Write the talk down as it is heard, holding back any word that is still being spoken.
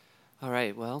All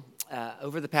right, well,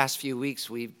 over the past few weeks,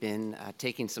 we've been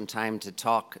taking some time to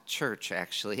talk church,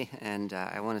 actually, and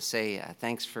I want to say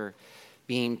thanks for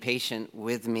being patient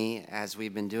with me as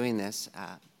we've been doing this.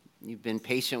 You've been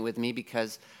patient with me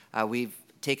because we've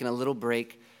taken a little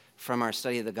break from our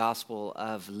study of the Gospel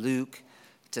of Luke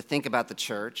to think about the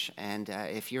church, and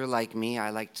if you're like me, I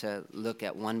like to look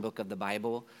at one book of the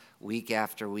Bible week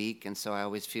after week, and so I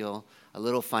always feel a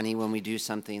little funny when we do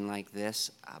something like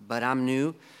this, but I'm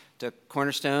new to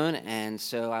Cornerstone, and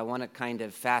so I want to kind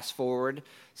of fast forward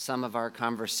some of our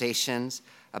conversations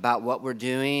about what we're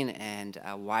doing and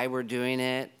why we're doing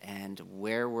it and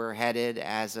where we're headed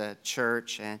as a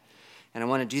church. And I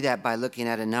want to do that by looking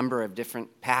at a number of different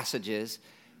passages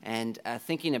and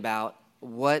thinking about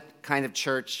what kind of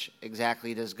church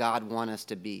exactly does God want us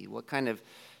to be? What kind of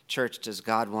church does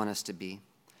God want us to be?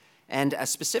 And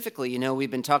specifically,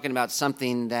 we've been talking about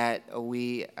something that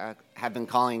we have been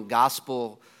calling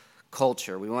gospel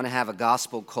culture. We want to have a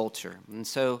gospel culture. And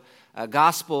so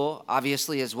gospel,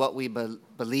 obviously, is what we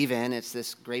believe in. It's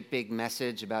this great big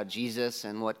message about Jesus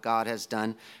and what God has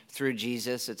done through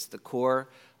Jesus. It's the core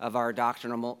of our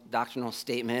doctrinal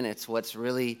statement. It's what's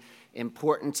really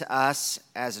important to us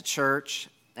as a church.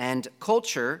 And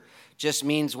culture just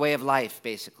means way of life,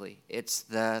 basically. It's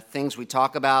the things we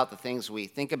talk about, the things we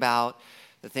think about,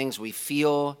 the things we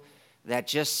feel that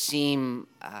just seem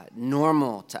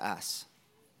normal to us.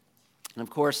 And of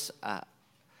course,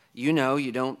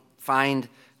 you don't find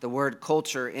the word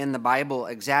culture in the Bible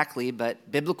exactly, but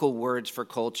biblical words for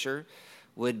culture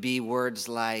would be words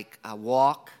like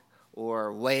walk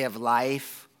or way of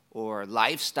life or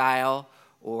lifestyle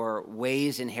or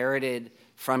ways inherited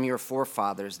from your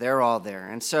forefathers. They're all there.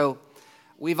 And so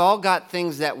we've all got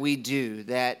things that we do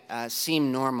that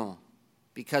seem normal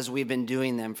because we've been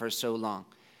doing them for so long.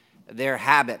 They're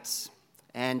habits,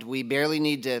 and we barely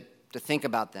need to think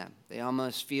about them. They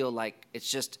almost feel like it's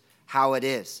just how it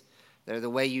is. They're the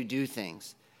way you do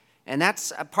things. And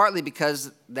that's partly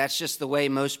because that's just the way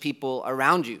most people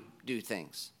around you do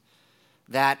things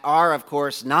that are, of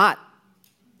course, not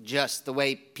just the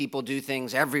way people do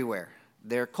things everywhere.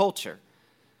 They're culture.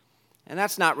 And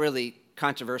that's not really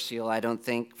controversial, I don't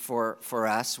think, for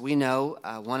us. We know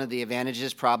one of the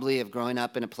advantages probably of growing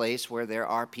up in a place where there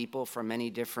are people from many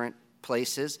different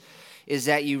places is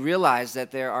that you realize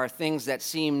that there are things that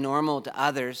seem normal to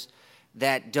others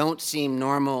that don't seem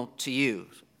normal to you.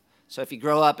 So if you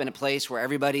grow up in a place where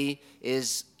everybody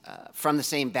is from the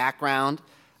same background,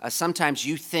 sometimes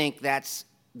you think that's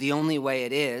the only way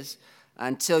it is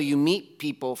until you meet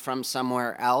people from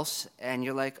somewhere else and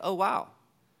you're like, oh, wow,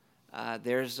 I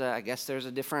guess there's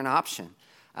a different option.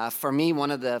 For me, one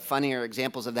of the funnier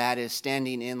examples of that is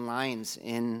standing in lines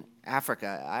in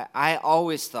Africa. I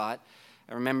always thought,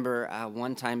 I remember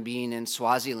one time being in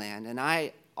Swaziland, and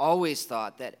I always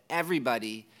thought that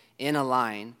everybody in a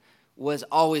line was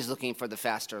always looking for the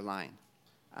faster line.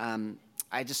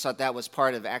 I just thought that was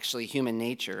part of actually human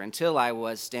nature until I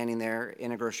was standing there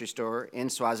in a grocery store in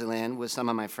Swaziland with some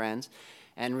of my friends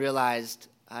and realized,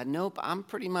 nope, I'm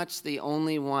pretty much the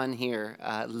only one here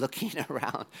looking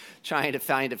around trying to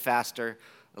find a faster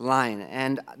line.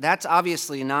 And that's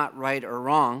obviously not right or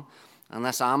wrong,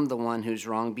 unless I'm the one who's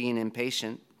wrong, being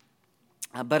impatient.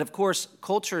 But of course,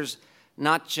 culture's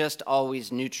not just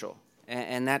always neutral,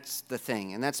 and that's the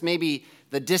thing. And that's maybe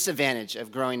the disadvantage of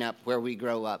growing up where we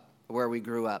grew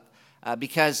up,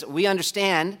 because we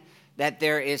understand that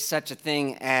there is such a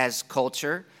thing as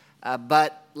culture,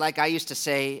 but like I used to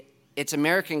say, it's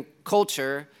American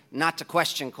culture not to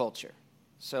question culture.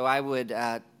 So I would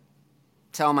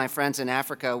tell my friends in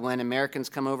Africa, when Americans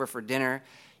come over for dinner,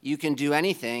 you can do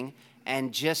anything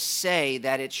and just say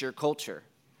that it's your culture.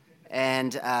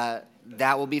 And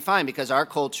that will be fine because our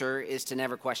culture is to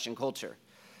never question culture.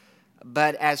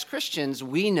 But as Christians,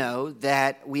 we know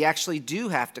that we actually do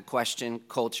have to question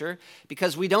culture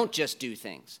because we don't just do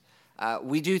things.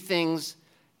 We do things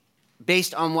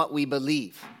based on what we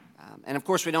believe. And of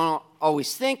course, we don't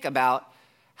always think about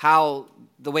how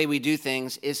the way we do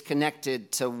things is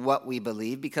connected to what we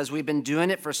believe because we've been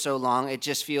doing it for so long, it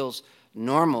just feels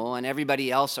normal, and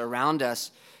everybody else around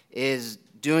us is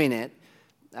doing it.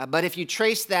 But if you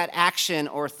trace that action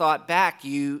or thought back,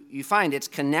 you find it's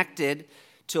connected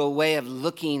to a way of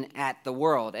looking at the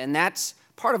world. And that's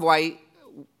part of why,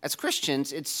 as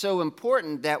Christians, it's so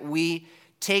important that we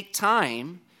take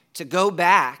time to go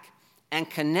back and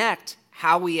connect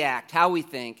how we act, how we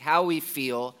think, how we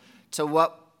feel to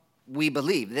what we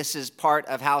believe. This is part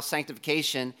of how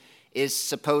sanctification is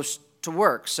supposed to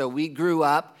work. So we grew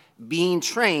up being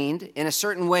trained in a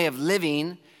certain way of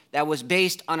living that was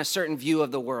based on a certain view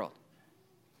of the world.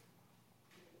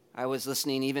 I was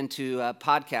listening even to a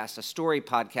podcast, a story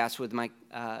podcast with my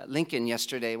Lincoln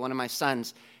yesterday, one of my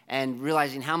sons, and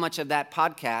realizing how much of that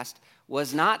podcast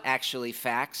was not actually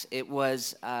facts. It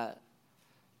was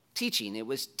teaching. It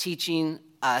was teaching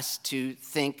us to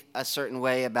think a certain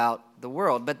way about the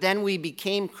world. But then we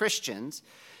became Christians,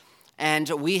 and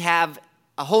we have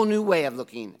a whole new way of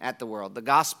looking at the world. The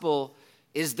gospel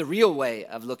is the real way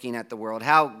of looking at the world,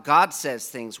 how God says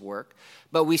things work.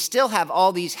 But we still have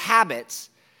all these habits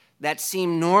that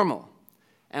seem normal.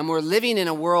 And we're living in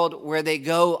a world where they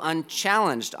go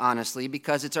unchallenged, honestly,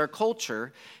 because it's our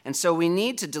culture. And so we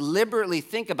need to deliberately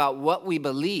think about what we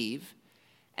believe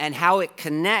and how it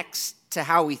connects to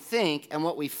how we think and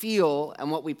what we feel and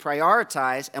what we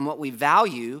prioritize and what we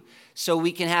value, so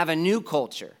we can have a new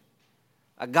culture,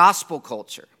 a gospel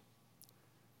culture.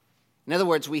 In other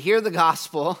words, we hear the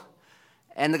gospel,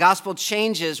 and the gospel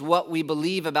changes what we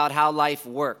believe about how life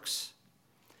works.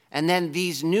 And then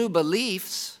these new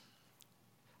beliefs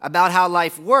about how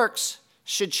life works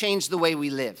should change the way we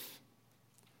live,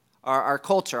 our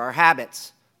culture, our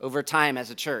habits over time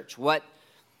as a church, what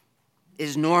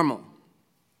is normal.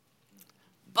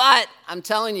 But I'm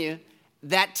telling you,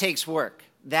 that takes work.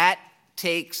 That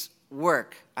takes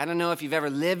work. I don't know if you've ever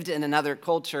lived in another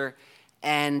culture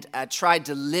and tried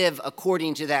to live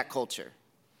according to that culture.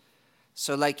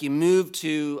 So like you move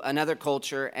to another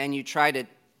culture and you try to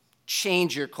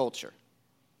change your culture.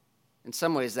 In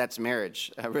some ways that's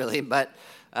marriage, really, but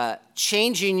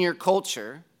changing your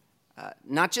culture,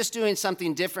 not just doing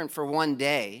something different for one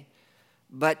day,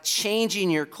 but changing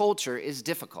your culture is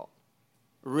difficult,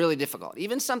 really difficult.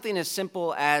 Even something as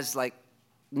simple as like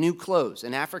new clothes.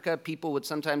 In Africa, people would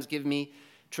sometimes give me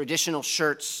traditional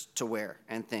shirts to wear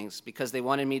and things because they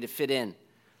wanted me to fit in.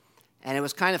 And it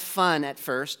was kind of fun at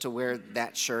first to wear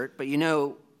that shirt, but you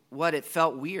know what? It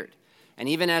felt weird. And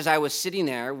even as I was sitting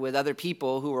there with other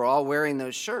people who were all wearing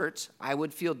those shirts, I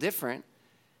would feel different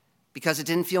because it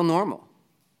didn't feel normal.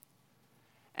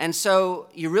 And so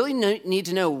you really need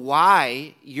to know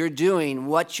why you're doing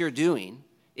what you're doing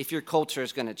if your culture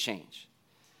is going to change.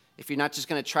 If you're not just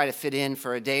going to try to fit in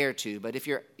for a day or two, but if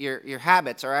your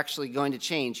habits are actually going to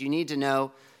change, you need to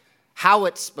know how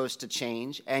it's supposed to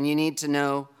change, and you need to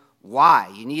know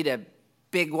why. You need a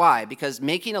big why, because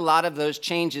making a lot of those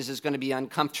changes is going to be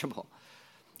uncomfortable.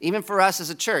 Even for us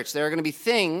as a church, there are going to be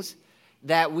things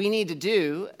that we need to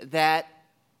do that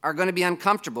are going to be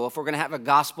uncomfortable if we're going to have a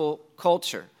gospel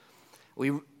culture.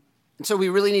 So we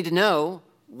really need to know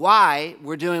why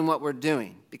we're doing what we're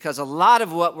doing, because a lot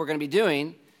of what we're going to be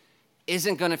doing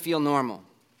isn't going to feel normal.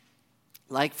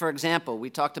 Like, for example, we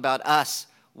talked about us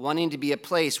wanting to be a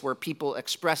place where people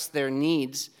express their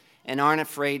needs and aren't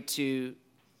afraid to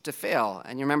fail.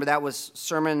 And you remember that was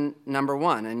sermon number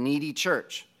 1, a needy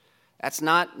church. That's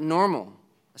not normal,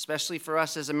 especially for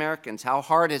us as Americans. How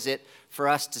hard is it for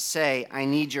us to say, I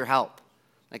need your help?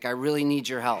 Like, I really need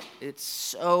your help. It's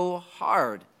so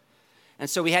hard. And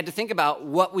so we had to think about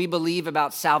what we believe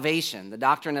about salvation, the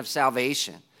doctrine of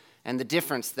salvation, and the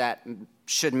difference that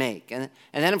should make. And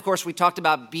then, of course, we talked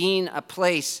about being a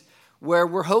place where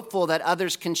we're hopeful that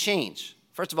others can change.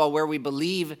 First of all, where we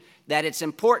believe that it's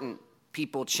important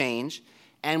people change,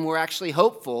 and we're actually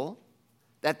hopeful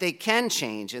that they can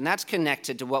change. And that's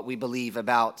connected to what we believe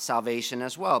about salvation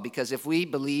as well. Because if we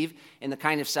believe in the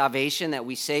kind of salvation that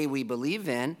we say we believe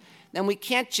in, then we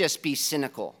can't just be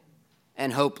cynical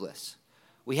and hopeless.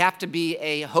 We have to be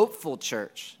a hopeful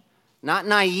church. Not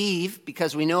naive,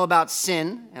 because we know about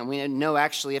sin, and we know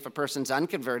actually if a person's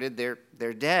unconverted,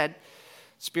 they're dead,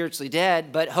 spiritually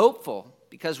dead, but hopeful,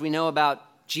 because we know about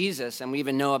Jesus, and we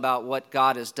even know about what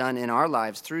God has done in our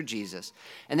lives through Jesus.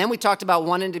 And then we talked about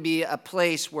wanting to be a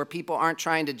place where people aren't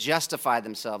trying to justify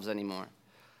themselves anymore,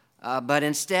 but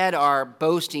instead are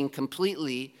boasting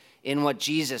completely in what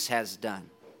Jesus has done,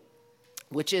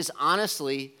 which is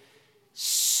honestly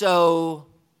so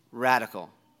radical.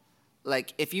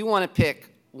 Like, if you want to pick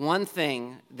one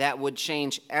thing that would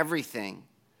change everything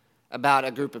about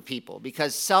a group of people,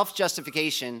 because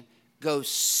self-justification goes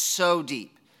so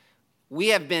deep. We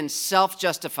have been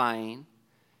self-justifying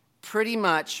pretty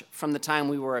much from the time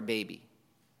we were a baby.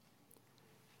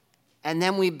 And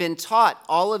then we've been taught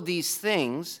all of these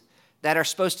things that are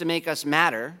supposed to make us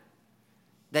matter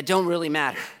that don't really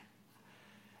matter.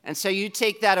 And so you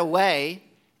take that away,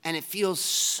 and it feels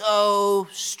so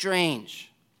strange.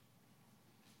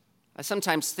 I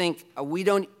sometimes think we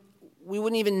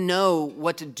wouldn't even know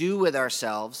what to do with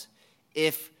ourselves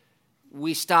if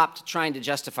we stopped trying to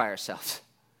justify ourselves.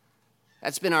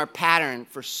 That's been our pattern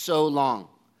for so long,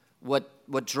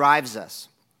 what drives us,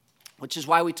 which is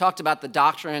why we talked about the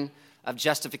doctrine of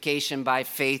justification by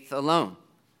faith alone.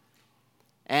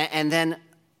 And then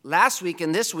last week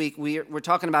and this week, we're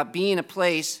talking about being a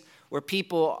place where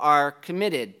people are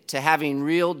committed to having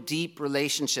real deep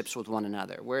relationships with one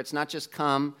another, where it's not just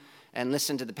come and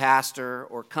listen to the pastor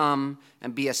or come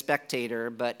and be a spectator,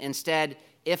 but instead,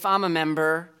 if I'm a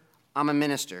member, I'm a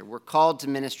minister. We're called to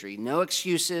ministry. No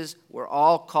excuses. We're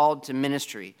all called to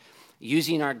ministry,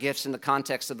 using our gifts in the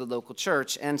context of the local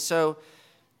church. And so,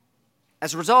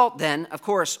 as a result, then, of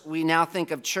course, we now think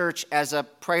of church as a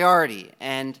priority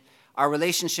and our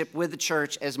relationship with the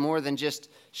church as more than just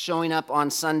showing up on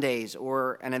Sundays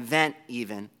or an event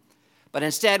even. But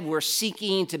instead, we're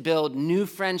seeking to build new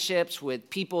friendships with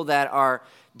people that are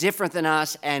different than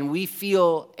us, and we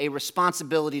feel a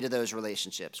responsibility to those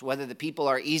relationships, whether the people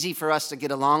are easy for us to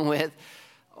get along with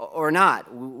or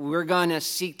not. We're going to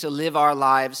seek to live our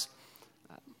lives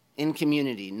in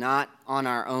community, not on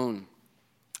our own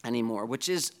anymore, which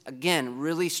is, again,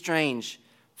 really strange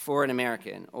for an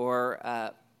American,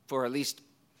 or for at least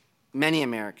many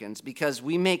Americans, because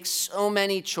we make so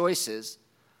many choices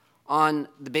on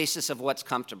the basis of what's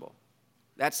comfortable.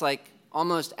 That's like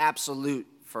almost absolute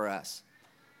for us.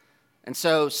 And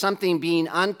so something being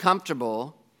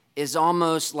uncomfortable is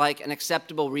almost like an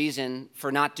acceptable reason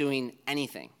for not doing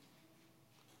anything.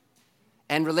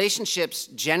 And relationships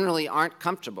generally aren't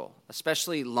comfortable,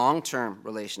 especially long-term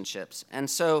relationships. And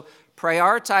so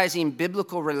prioritizing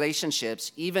biblical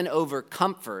relationships, even over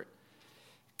comfort,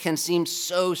 can seem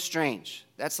so strange.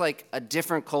 That's like a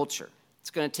different culture. It's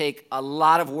going to take a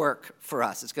lot of work for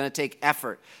us. It's going to take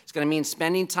effort. It's going to mean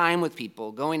spending time with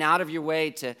people, going out of your way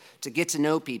to get to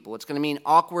know people. It's going to mean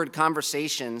awkward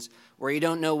conversations where you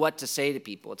don't know what to say to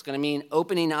people. It's going to mean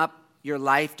opening up your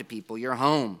life to people, your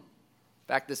home.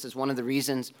 In fact, this is one of the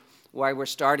reasons why we're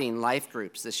starting life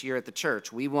groups this year at the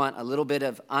church. We want a little bit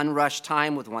of unrushed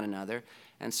time with one another.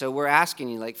 And so we're asking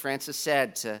you, like Francis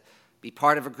said, to be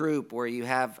part of a group where you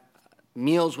have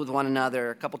meals with one another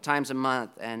a couple times a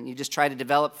month, and you just try to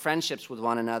develop friendships with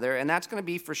one another. And that's going to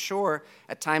be, for sure,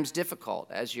 at times difficult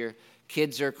as your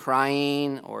kids are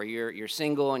crying, or you're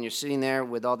single and you're sitting there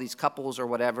with all these couples or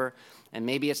whatever, and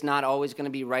maybe it's not always going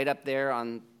to be right up there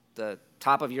on the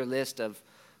top of your list of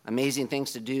amazing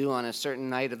things to do on a certain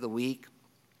night of the week.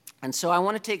 And so I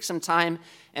want to take some time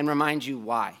and remind you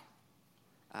why.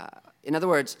 In other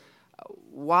words,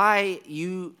 why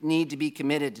you need to be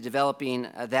committed to developing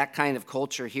that kind of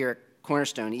culture here at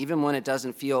Cornerstone, even when it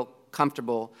doesn't feel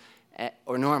comfortable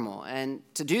or normal. And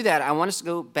to do that, I want us to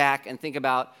go back and think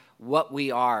about what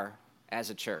we are as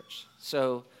a church.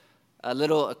 So a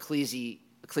little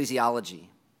ecclesiology.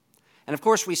 And of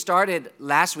course, we started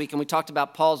last week and we talked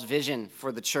about Paul's vision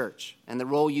for the church and the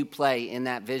role you play in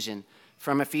that vision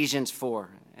from Ephesians 4.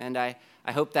 And I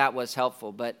hope that was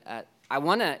helpful. But I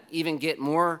want to even get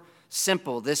more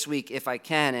simple this week if I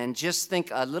can, and just think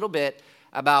a little bit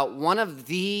about one of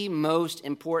the most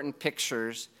important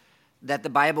pictures that the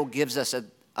Bible gives us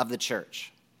of the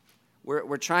church.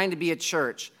 We're trying to be a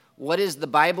church. What is the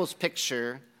Bible's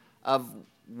picture of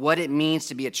what it means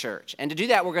to be a church? And to do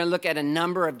that, we're going to look at a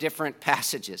number of different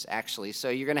passages, actually. So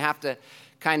you're going to have to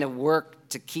kind of work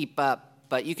to keep up.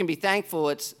 But you can be thankful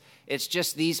it's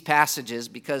just these passages,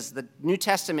 because the New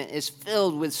Testament is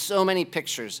filled with so many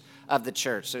pictures of the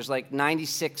church. There's like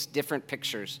 96 different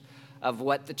pictures of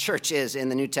what the church is in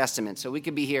the New Testament. So we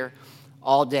could be here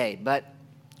all day. But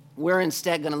we're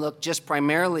instead going to look just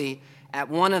primarily at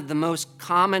one of the most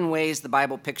common ways the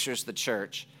Bible pictures the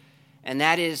church, and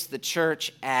that is the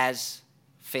church as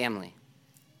family.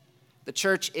 The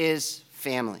church is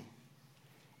family.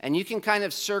 And you can kind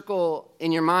of circle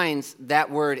in your minds that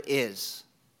word is.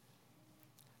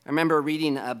 I remember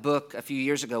reading a book a few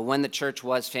years ago, When the Church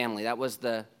Was Family. That was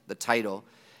the title.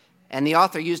 And the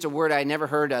author used a word I'd never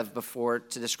heard of before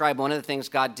to describe one of the things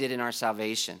God did in our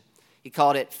salvation. He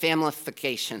called it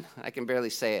familification. I can barely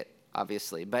say it,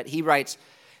 obviously. But he writes,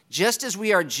 just as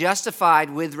we are justified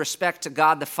with respect to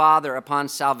God the Father upon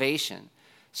salvation,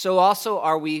 so also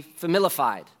are we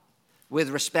familified with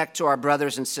respect to our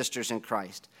brothers and sisters in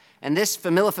Christ. And this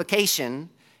familification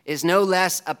is no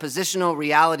less a positional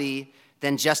reality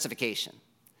than justification.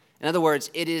 In other words,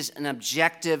 it is an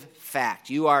objective fact.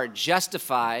 You are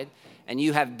justified and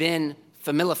you have been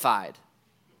familified.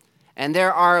 And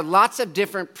there are lots of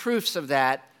different proofs of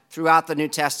that throughout the New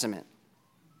Testament.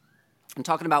 I'm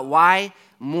talking about why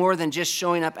more than just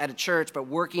showing up at a church, but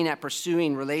working at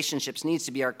pursuing relationships needs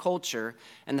to be our culture.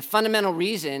 And the fundamental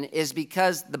reason is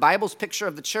because the Bible's picture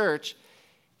of the church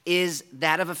is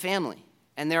that of a family.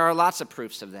 And there are lots of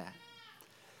proofs of that.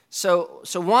 So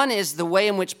one is the way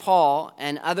in which Paul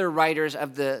and other writers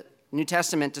of the New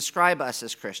Testament describe us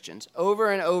as Christians.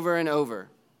 Over and over and over,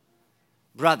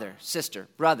 brother, sister,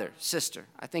 brother, sister.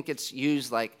 I think it's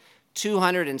used like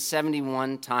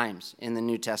 271 times in the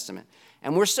New Testament.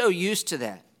 And we're so used to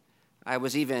that. I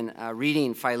was even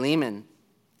reading Philemon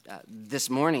this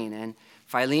morning, and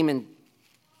Philemon,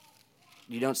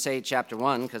 you don't say chapter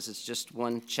 1 because it's just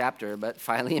one chapter, but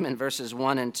Philemon verses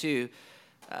 1 and 2,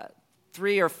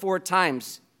 3 or 4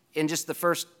 times in just the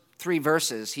first 3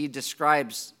 verses, he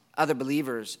describes other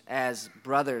believers as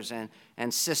brothers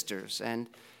and sisters. And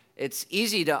it's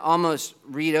easy to almost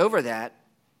read over that,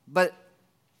 but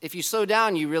if you slow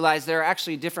down, you realize there are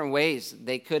actually different ways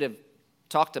they could have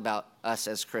talked about us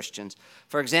as Christians.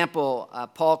 For example,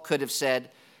 Paul could have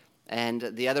said, and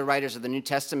the other writers of the New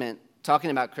Testament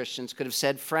talking about Christians could have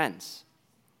said friends.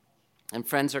 And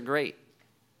friends are great.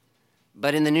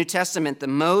 But in the New Testament, the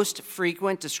most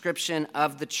frequent description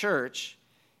of the church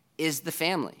is the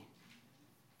family.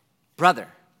 Brother,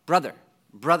 brother,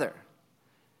 brother.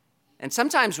 And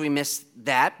sometimes we miss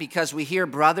that because we hear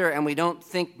brother and we don't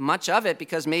think much of it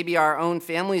because maybe our own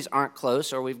families aren't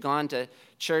close or we've gone to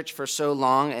church for so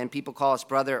long and people call us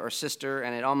brother or sister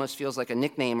and it almost feels like a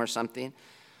nickname or something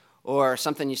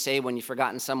you say when you've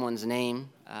forgotten someone's name,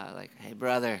 like, hey,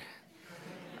 brother.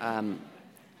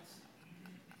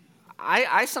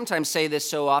 I sometimes say this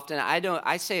so often,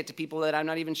 I say it to people that I'm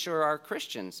not even sure are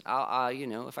Christians.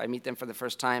 If I meet them for the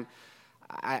first time,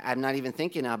 I'm not even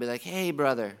thinking, I'll be like, hey,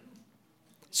 brother.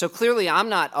 So clearly, I'm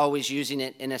not always using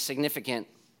it in a significant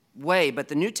way, but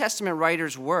the New Testament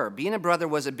writers were. Being a brother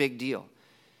was a big deal.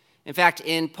 In fact,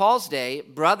 in Paul's day,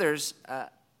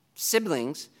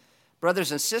 siblings,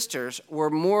 brothers and sisters were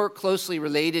more closely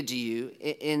related to you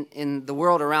in the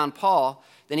world around Paul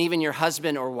than even your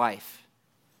husband or wife.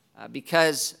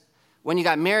 Because when you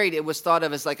got married, it was thought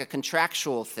of as like a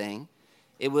contractual thing.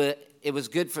 It was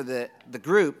good for the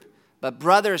group, but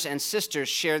brothers and sisters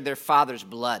shared their father's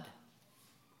blood.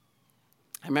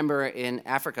 I remember in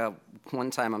Africa,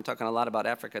 one time, I'm talking a lot about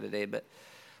Africa today, but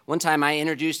one time I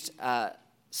introduced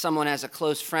someone as a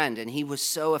close friend, and he was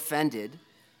so offended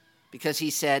because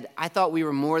he said, I thought we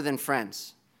were more than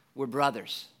friends. We're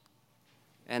brothers.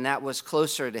 And that was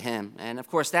closer to him. And of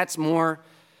course, that's more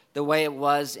the way it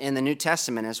was in the New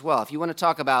Testament as well. If you want to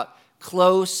talk about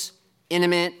close,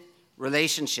 intimate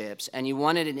relationships, and you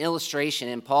wanted an illustration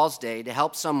in Paul's day to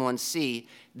help someone see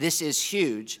this is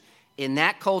huge, in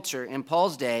that culture, in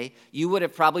Paul's day, you would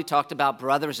have probably talked about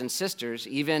brothers and sisters,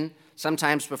 even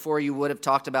sometimes before you would have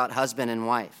talked about husband and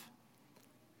wife.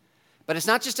 But it's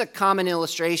not just a common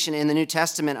illustration in the New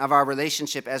Testament of our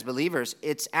relationship as believers.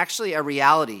 It's actually a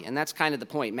reality, and that's kind of the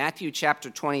point. Matthew chapter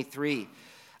 23,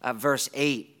 verse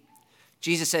 8.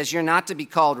 Jesus says, you're not to be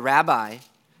called rabbi,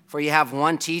 for you have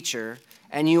one teacher,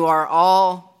 and you are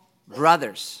all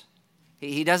brothers.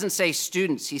 He doesn't say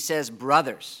students, he says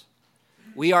brothers.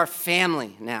 We are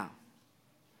family now.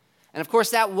 And of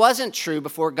course, that wasn't true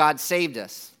before God saved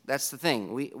us. That's the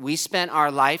thing. We spent our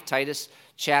life, Titus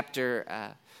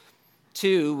chapter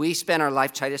 2, we spent our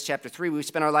life, Titus chapter 3, we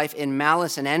spent our life in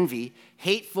malice and envy,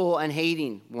 hateful and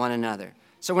hating one another.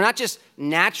 So we're not just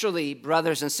naturally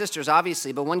brothers and sisters,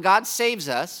 obviously, but when God saves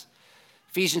us,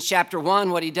 Ephesians chapter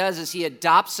 1, what he does is he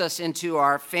adopts us into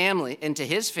our family, into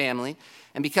his family.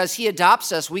 And because he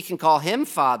adopts us, we can call him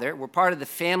Father. We're part of the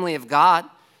family of God.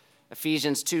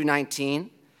 Ephesians 2:19.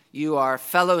 You are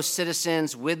fellow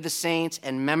citizens with the saints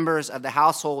and members of the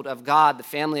household of God, the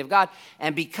family of God.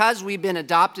 And because we've been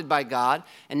adopted by God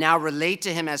and now relate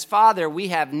to him as Father, we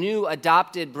have new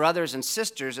adopted brothers and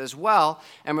sisters as well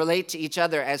and relate to each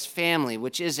other as family,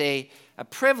 which is a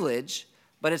privilege,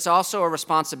 but it's also a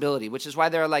responsibility, which is why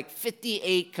there are like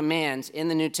 58 commands in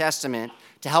the New Testament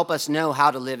to help us know how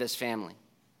to live as family.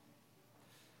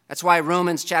 That's why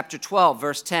Romans chapter 12,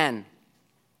 verse 10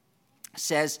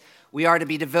 says, we are to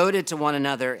be devoted to one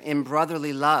another in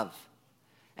brotherly love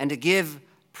and to give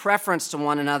preference to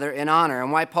one another in honor.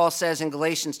 And why Paul says in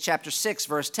Galatians chapter 6,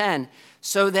 verse 10,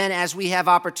 so then as we have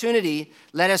opportunity,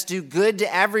 let us do good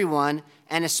to everyone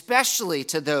and especially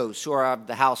to those who are of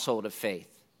the household of faith.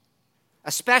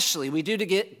 Especially, we do to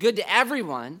get good to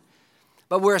everyone,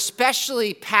 but we're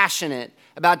especially passionate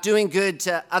about doing good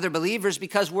to other believers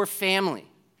because we're family.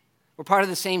 We're part of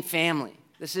the same family.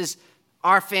 This is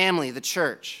our family, the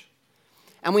church.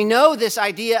 And we know this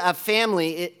idea of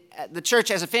family, the church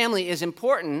as a family, is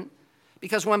important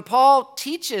because when Paul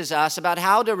teaches us about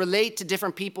how to relate to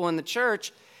different people in the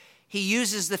church, he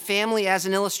uses the family as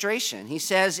an illustration. He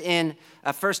says in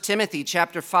 1 Timothy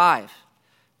chapter 5,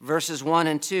 verses 1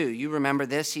 and 2, you remember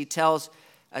this, he tells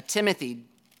Timothy,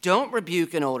 don't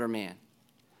rebuke an older man,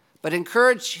 but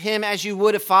encourage him as you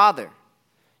would a father,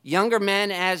 younger men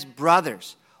as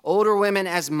brothers, older women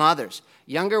as mothers,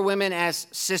 younger women as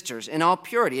sisters, in all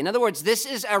purity. In other words, this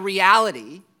is a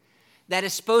reality that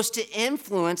is supposed to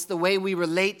influence the way we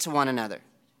relate to one another.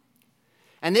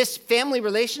 And this family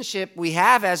relationship we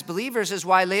have as believers is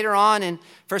why later on in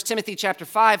 1 Timothy chapter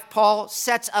 5, Paul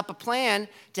sets up a plan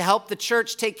to help the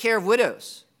church take care of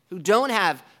widows who don't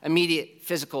have immediate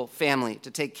physical family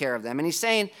to take care of them. And he's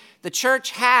saying the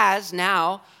church has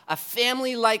now a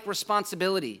family-like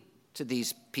responsibility to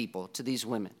these people, to these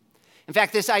women. In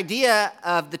fact, this idea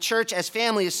of the church as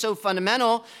family is so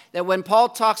fundamental that when Paul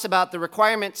talks about the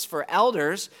requirements for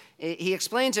elders, he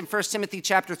explains in 1 Timothy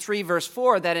chapter 3, verse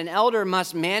 4, that an elder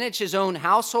must manage his own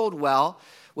household well,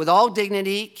 with all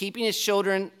dignity, keeping his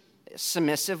children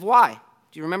submissive. Why?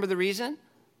 Do you remember the reason?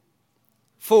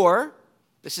 For,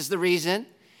 this is the reason,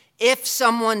 if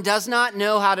someone does not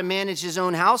know how to manage his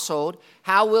own household,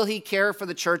 how will he care for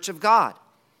the church of God?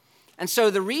 And so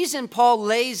the reason Paul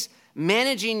lays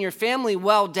managing your family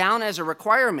well down as a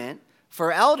requirement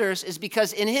for elders is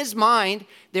because in his mind,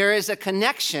 there is a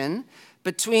connection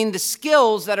between the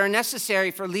skills that are necessary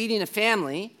for leading a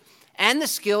family and the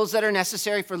skills that are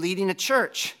necessary for leading a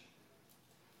church.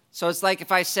 So it's like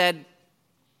if I said,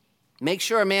 make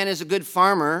sure a man is a good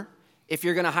farmer if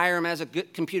you're going to hire him as a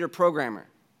good computer programmer.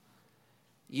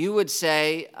 You would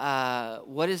say,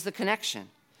 what is the connection?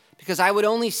 Because I would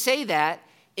only say that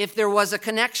if there was a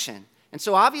connection. And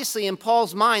so obviously in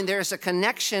Paul's mind, there is a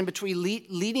connection between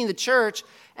leading the church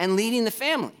and leading the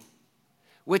family,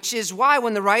 which is why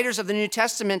when the writers of the New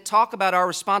Testament talk about our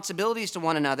responsibilities to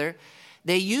one another,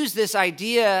 they use this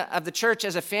idea of the church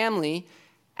as a family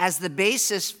as the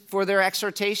basis for their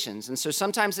exhortations. And so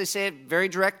sometimes they say it very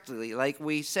directly, like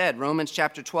we said, Romans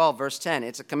chapter 12, verse 10,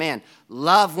 it's a command.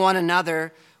 Love one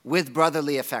another with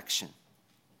brotherly affection.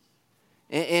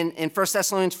 In 1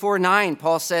 Thessalonians 4:9,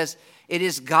 Paul says, it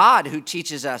is God who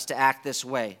teaches us to act this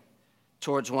way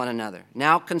towards one another.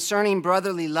 Now, concerning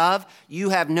brotherly love,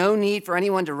 you have no need for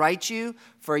anyone to write you,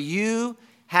 for you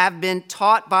have been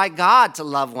taught by God to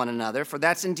love one another, for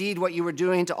that's indeed what you were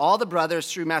doing to all the brothers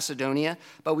through Macedonia.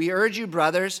 But we urge you,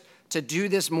 brothers, to do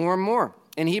this more and more.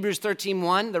 In Hebrews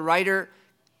 13:1, the writer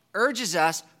urges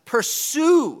us,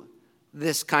 pursue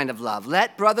this kind of love.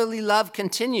 Let brotherly love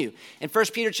continue. In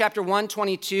 1 Peter chapter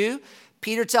 1:22,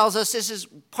 Peter tells us this is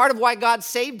part of why God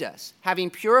saved us, having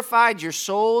purified your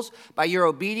souls by your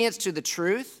obedience to the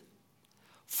truth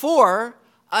for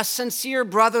a sincere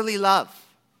brotherly love.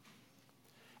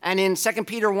 And in 2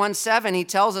 Peter 1:7, he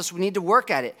tells us we need to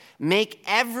work at it. Make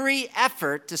every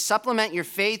effort to supplement your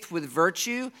faith with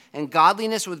virtue and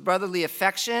godliness with brotherly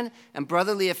affection and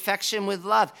brotherly affection with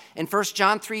love. In 1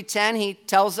 John 3:10, he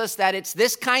tells us that it's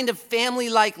this kind of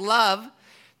family-like love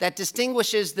that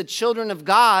distinguishes the children of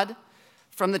God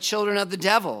from the children of the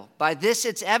devil. By this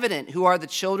it's evident who are the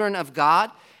children of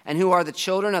God and who are the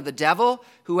children of the devil.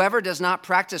 Whoever does not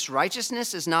practice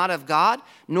righteousness is not of God,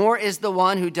 nor is the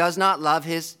one who does not love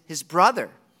his brother,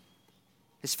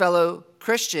 his fellow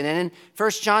Christian. And in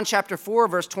 1 John chapter 4,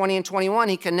 verse 20 and 21,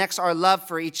 he connects our love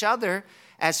for each other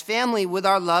as family with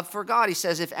our love for God. He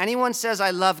says, if anyone says, I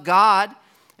love God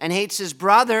and hates his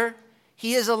brother,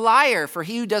 he is a liar, for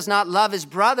he who does not love his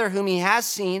brother whom he has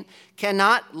seen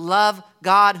cannot love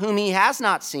God whom he has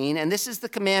not seen. And this is the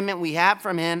commandment we have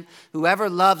from him.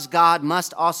 Whoever loves God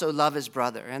must also love his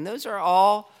brother. And those are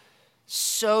all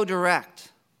so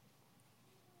direct,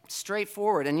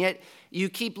 straightforward. And yet you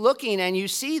keep looking and you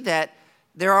see that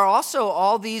there are also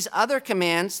all these other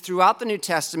commands throughout the New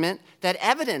Testament that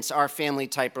evidence our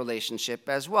family-type relationship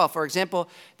as well. For example,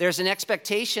 there's an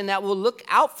expectation that we'll look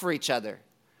out for each other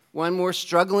when we're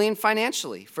struggling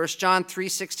financially. 1 John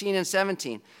 3:16 and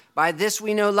 17. By this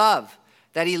we know love,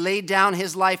 that he laid down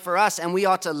his life for us, and we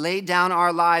ought to lay down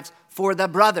our lives for the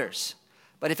brothers.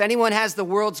 But if anyone has the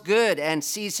world's good and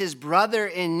sees his brother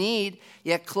in need,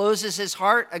 yet closes his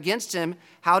heart against him,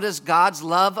 how does God's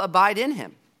love abide in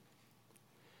him?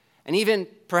 And even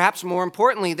perhaps more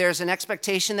importantly, there's an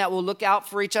expectation that we'll look out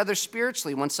for each other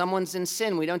spiritually. When someone's in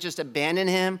sin, we don't just abandon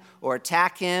him or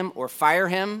attack him or fire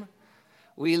him.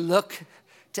 We look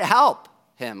to help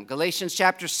him. Galatians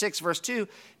chapter 6, verse 2,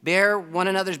 bear one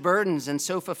another's burdens and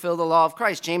so fulfill the law of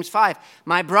Christ. James 5,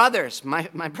 my brothers,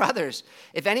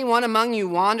 if anyone among you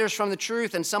wanders from the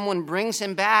truth and someone brings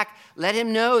him back, let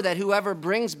him know that whoever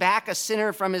brings back a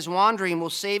sinner from his wandering will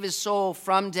save his soul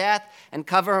from death and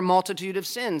cover a multitude of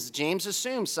sins. James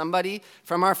assumes somebody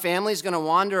from our family is going to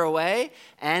wander away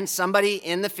and somebody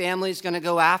in the family is going to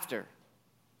go after.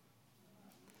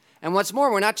 And what's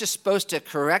more, we're not just supposed to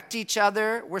correct each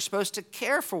other, we're supposed to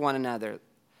care for one another.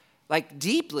 Like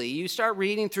deeply, you start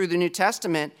reading through the New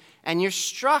Testament and you're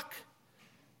struck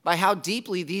by how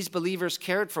deeply these believers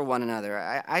cared for one another.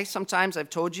 I sometimes, I've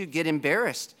told you, get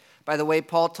embarrassed by the way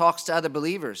Paul talks to other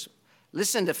believers.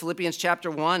 Listen to Philippians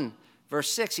chapter 1,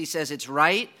 verse 6. He says, "It's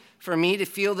right for me to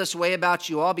feel this way about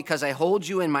you all because I hold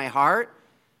you in my heart."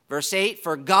 Verse 8,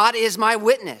 "For God is my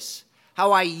witness,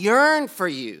 how I yearn for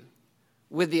you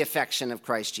with the affection of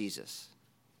Christ Jesus."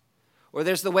 Or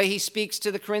there's the way he speaks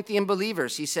to the Corinthian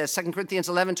believers. He says, 2 Corinthians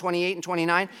 11, 28 and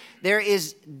 29, "There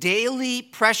is daily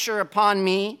pressure upon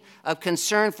me of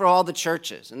concern for all the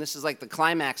churches." And this is like the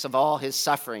climax of all his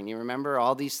suffering. You remember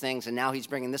all these things, and now he's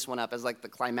bringing this one up as like the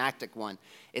climactic one.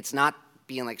 It's not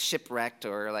being like shipwrecked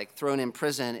or like thrown in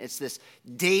prison. It's this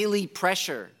daily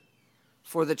pressure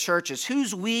for the churches.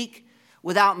 Who's weak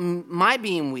without my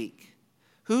being weak?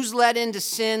 Who's led into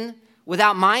sin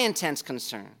without my intense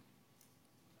concern?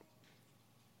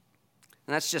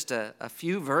 And that's just a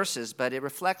few verses, but it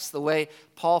reflects the way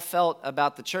Paul felt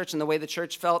about the church and the way the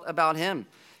church felt about him.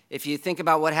 If you think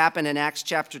about what happened in Acts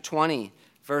chapter 20,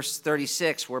 verse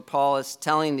 36, where Paul is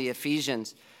telling the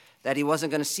Ephesians that he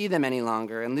wasn't going to see them any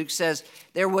longer. And Luke says,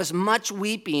 "There was much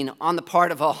weeping on the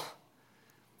part of all.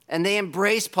 And they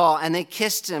embraced Paul and they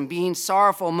kissed him, being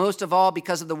sorrowful most of all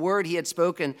because of the word he had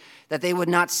spoken, that they would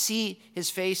not see his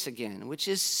face again," which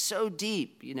is so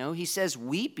deep. You know, he says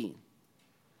weeping.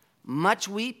 Much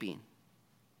weeping.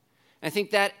 I think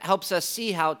that helps us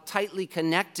see how tightly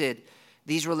connected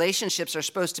these relationships are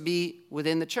supposed to be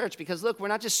within the church. Because look, we're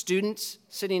not just students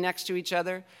sitting next to each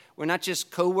other. We're not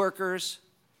just co-workers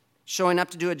showing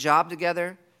up to do a job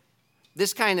together.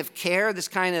 This kind of care, this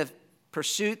kind of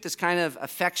pursuit, this kind of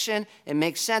affection, it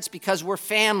makes sense because we're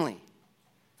family.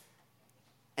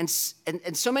 And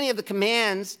so many of the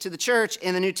commands to the church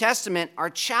in the New Testament are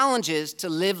challenges to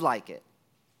live like it,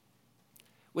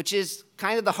 which is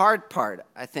kind of the hard part,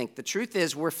 I think. The truth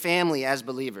is we're family as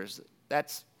believers.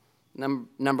 That's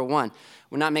number one.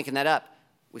 We're not making that up.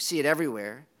 We see it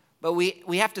everywhere. But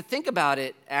we have to think about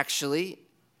it, actually,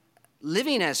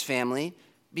 living as family,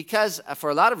 because for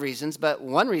a lot of reasons, but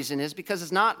one reason is because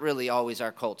it's not really always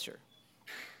our culture.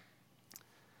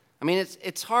 I mean,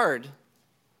 it's hard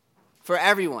for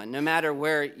everyone, no matter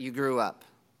where you grew up,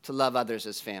 to love others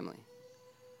as family.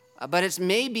 But it's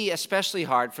maybe especially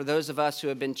hard for those of us who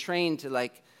have been trained to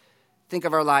think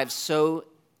of our lives so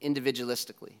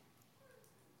individualistically.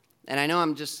 And I know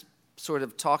I'm just sort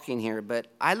of talking here, but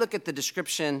I look at the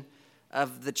description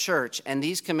of the church and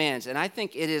these commands, and I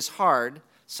think it is hard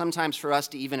sometimes for us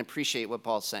to even appreciate what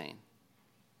Paul's saying.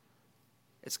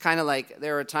 It's kind of like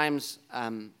there are times,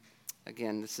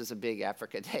 again, this is a big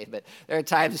Africa day, but there are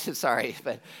times,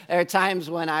 there are times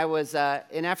when I was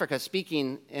in Africa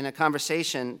speaking in a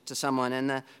conversation to someone, and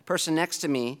the person next to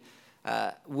me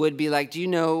would be like, "Do you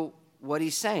know what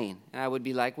he's saying?" And I would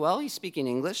be like, "Well, he's speaking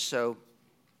English, so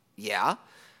yeah."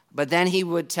 But then he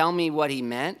would tell me what he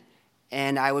meant,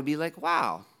 and I would be like,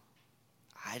 "Wow,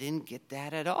 I didn't get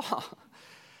that at all,"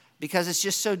 because it's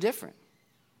just so different.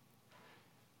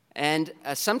 And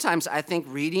sometimes I think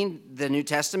reading the New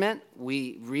Testament,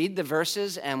 we read the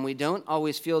verses and we don't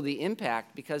always feel the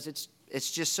impact because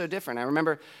it's just so different. I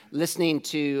remember listening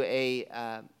to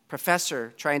a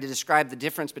professor trying to describe the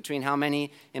difference between how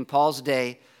many in Paul's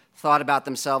day thought about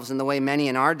themselves and the way many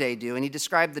in our day do. And he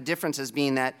described the difference as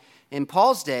being that in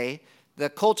Paul's day, the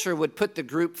culture would put the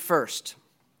group first.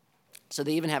 So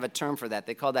they even have a term for that.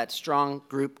 They call that strong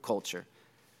group culture.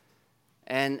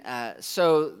 And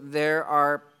so there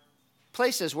are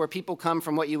places where people come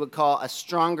from what you would call a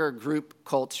stronger group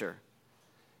culture.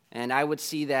 And I would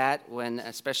see that when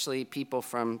especially people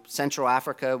from Central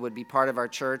Africa would be part of our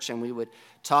church, and we would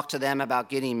talk to them about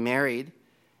getting married.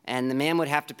 And the man would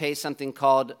have to pay something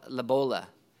called lobola.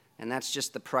 And that's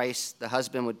just the price the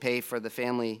husband would pay the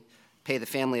family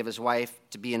of his wife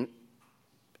to be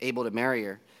able to marry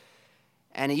her.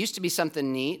 And it used to be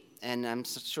something neat, and I'm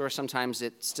sure sometimes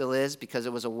it still is, because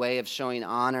it was a way of showing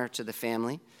honor to the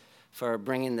family for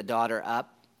bringing the daughter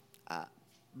up.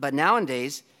 But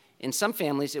nowadays, in some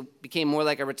families, it became more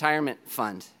like a retirement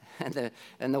fund.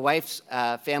 And the wife's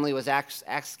family was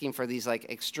asking for these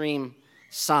extreme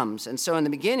sums. And so in the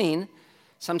beginning,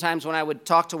 sometimes when I would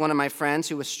talk to one of my friends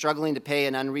who was struggling to pay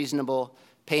an unreasonable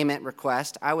payment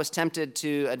request, I was tempted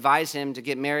to advise him to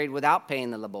get married without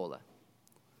paying the lobola.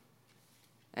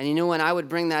 And when I would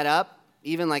bring that up,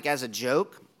 even as a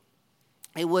joke,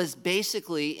 it was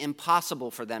basically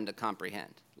impossible for them to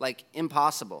comprehend.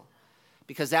 Impossible.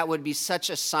 Because that would be such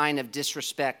a sign of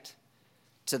disrespect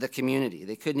to the community.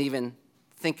 They couldn't even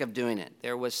think of doing it.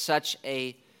 There was such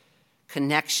a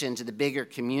connection to the bigger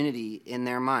community in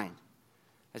their mind.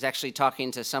 I was actually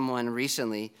talking to someone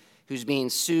recently who's being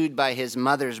sued by his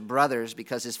mother's brothers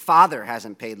because his father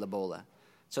hasn't paid lobola.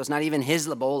 So it's not even his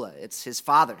Lobola, it's his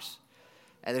father's.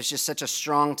 And there's just such a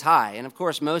strong tie. And of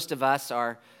course, most of us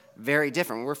are very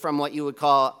different. We're from what you would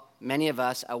call, many of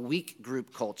us, a weak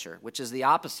group culture, which is the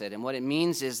opposite. And what it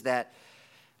means is that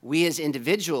we as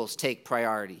individuals take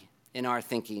priority in our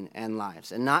thinking and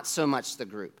lives, and not so much the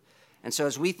group. And so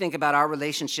as we think about our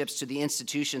relationships to the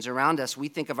institutions around us, we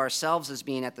think of ourselves as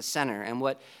being at the center. And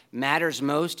what matters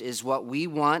most is what we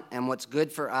want and what's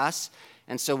good for us.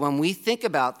 And so when we think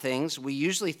about things, we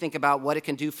usually think about what it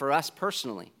can do for us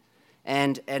personally.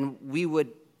 And we would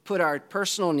put our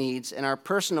personal needs and our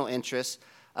personal interests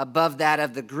above that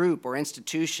of the group or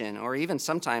institution or even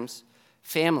sometimes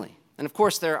family. And of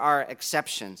course, there are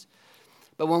exceptions.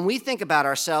 But when we think about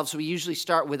ourselves, we usually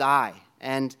start with I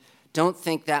and don't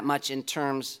think that much in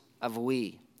terms of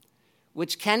we,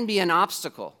 which can be an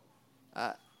obstacle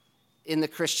in the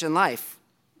Christian life.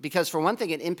 Because for one thing,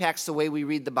 it impacts the way we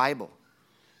read the Bible.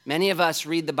 Many of us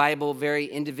read the Bible very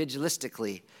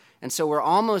individualistically. And so we're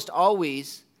almost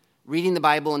always reading the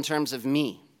Bible in terms of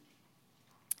me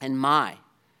and my,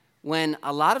 when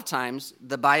a lot of times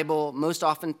the Bible most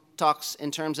often talks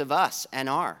in terms of us and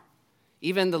our.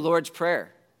 Even the Lord's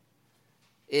Prayer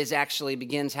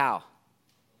begins how?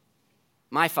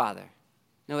 My Father.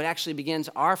 No, it actually begins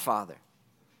our Father.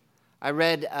 I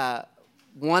read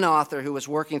one author who was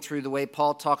working through the way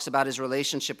Paul talks about his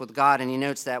relationship with God, and he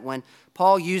notes that when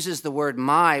Paul uses the word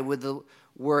my with the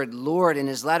word Lord in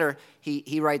his letter,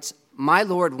 he writes my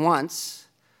Lord once,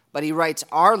 but he writes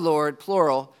our Lord,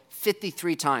 plural,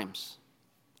 53 times.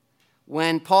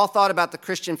 When Paul thought about the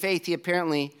Christian faith, he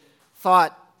apparently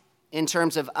thought in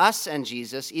terms of us and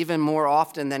Jesus even more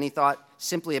often than he thought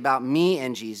simply about me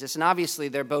and Jesus. And obviously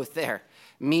they're both there,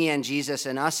 me and Jesus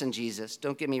and us and Jesus.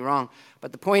 Don't get me wrong.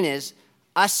 But the point is,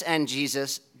 us and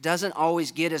Jesus doesn't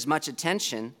always get as much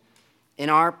attention in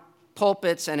our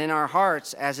pulpits and in our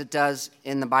hearts as it does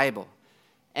in the Bible.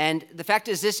 And the fact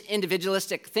is, this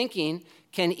individualistic thinking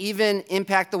can even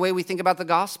impact the way we think about the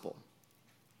gospel.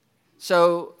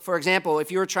 So, for example,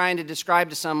 if you were trying to describe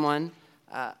to someone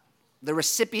the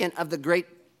recipient of the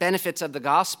great benefits of the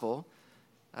gospel,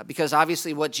 because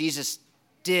obviously what Jesus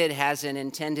did has an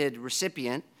intended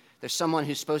recipient, there's someone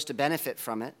who's supposed to benefit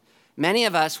from it. Many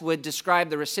of us would describe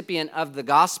the recipient of the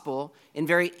gospel in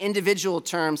very individual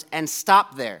terms and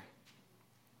stop there.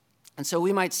 And so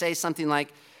we might say something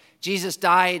like, Jesus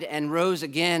died and rose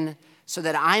again so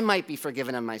that I might be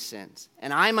forgiven of my sins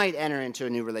and I might enter into a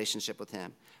new relationship with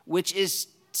him, which is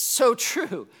so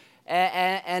true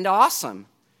and awesome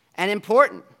and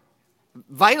important,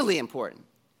 vitally important.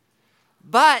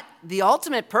 But the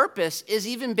ultimate purpose is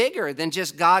even bigger than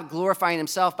just God glorifying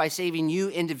himself by saving you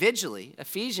individually.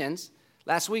 Ephesians,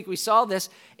 last week we saw this.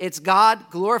 It's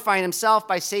God glorifying himself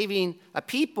by saving a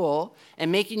people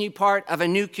and making you part of a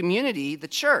new community, the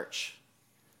church.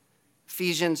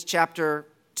 Ephesians chapter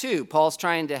 2, Paul's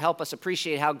trying to help us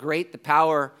appreciate how great the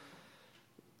power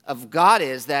of God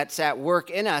is that's at work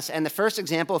in us. And the first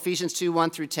example, Ephesians 2,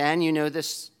 1 through 10, you know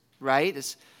this,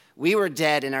 right? We were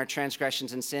dead in our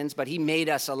transgressions and sins, but he made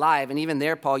us alive. And even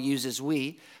there, Paul uses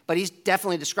we. But he's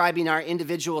definitely describing our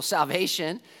individual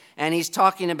salvation. And he's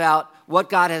talking about what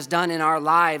God has done in our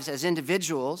lives as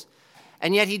individuals.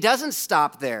 And yet he doesn't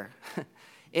stop there.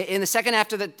 In the second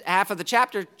half of the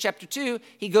chapter 2,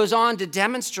 he goes on to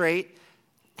demonstrate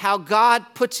how God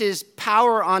puts his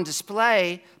power on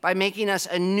display by making us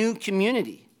a new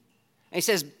community. And he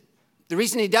says, the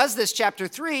reason he does this, chapter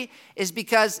 3, is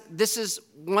because this is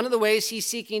one of the ways he's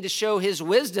seeking to show his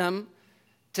wisdom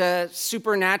to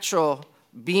supernatural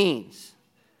beings.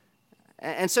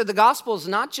 And so the gospel is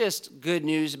not just good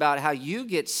news about how you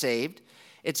get saved.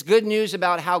 It's good news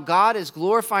about how God is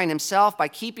glorifying himself by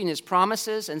keeping his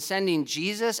promises and sending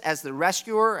Jesus as the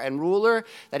rescuer and ruler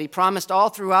that he promised all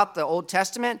throughout the Old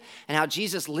Testament, and how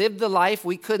Jesus lived the life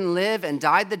we couldn't live and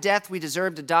died the death we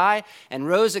deserved to die and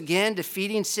rose again,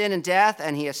 defeating sin and death,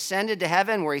 and he ascended to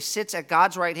heaven where he sits at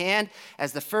God's right hand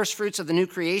as the first fruits of the new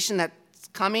creation that's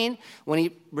coming when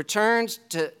he returns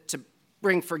to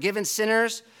bring forgiven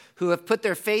sinners who have put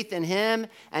their faith in him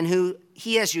and who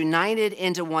he has united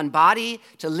into one body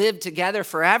to live together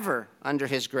forever under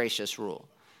his gracious rule.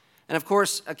 And of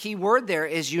course, a key word there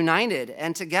is united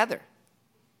and together.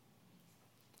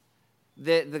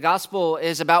 The gospel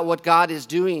is about what God is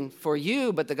doing for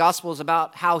you, but the gospel is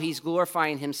about how he's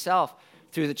glorifying himself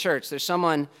through the church. There's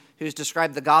someone who's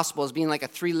described the gospel as being like a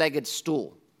three-legged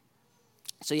stool.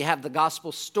 So you have the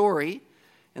gospel story,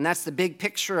 and that's the big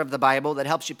picture of the Bible that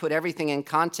helps you put everything in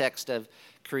context of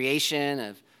creation,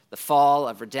 of the fall,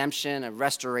 of redemption, of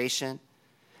restoration.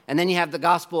 And then you have the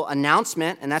gospel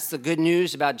announcement, and that's the good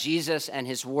news about Jesus and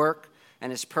his work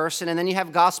and his person. And then you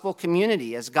have gospel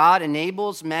community, as God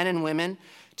enables men and women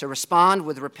to respond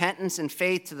with repentance and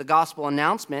faith to the gospel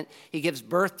announcement. He gives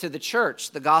birth to the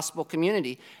church, the gospel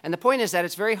community. And the point is that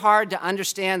it's very hard to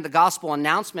understand the gospel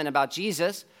announcement about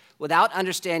Jesus without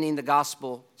understanding the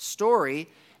gospel story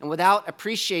and without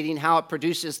appreciating how it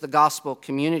produces the gospel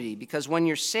community. Because when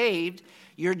you're saved,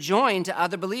 you're joined to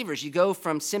other believers. You go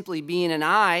from simply being an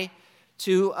I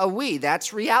to a we.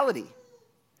 That's reality.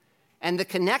 And the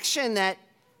connection that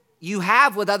you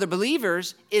have with other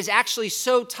believers is actually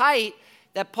so tight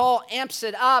that Paul amps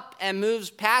it up and moves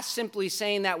past simply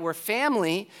saying that we're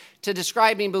family to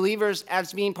describing believers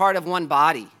as being part of one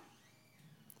body.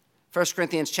 1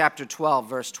 Corinthians chapter 12,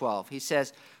 verse 12. He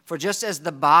says, "For just as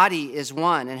the body is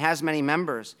one and has many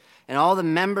members, and all the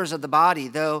members of the body,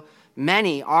 though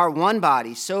many, are one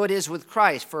body, so it is with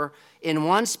Christ. For in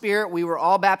one Spirit we were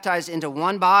all baptized into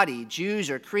one body, Jews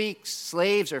or Greeks,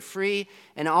 slaves or free,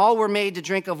 and all were made to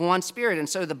drink of one Spirit." And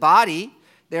so the body,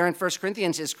 there in 1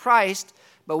 Corinthians, is Christ,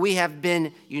 but we have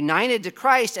been united to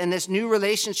Christ, and this new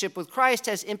relationship with Christ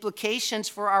has implications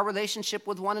for our relationship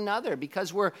with one another.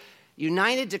 Because we're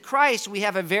united to Christ, we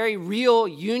have a very real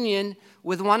union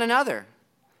with one another.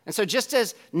 And so just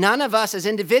as none of us as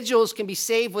individuals can be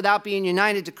saved without being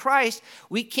united to Christ,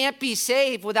 we can't be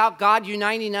saved without God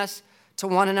uniting us to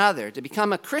one another. To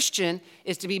become a Christian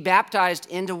is to be baptized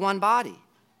into one body.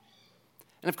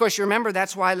 And of course, you remember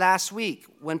that's why last week,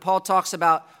 when Paul talks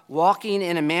about walking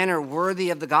in a manner worthy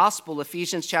of the gospel,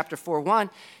 Ephesians chapter 4:1,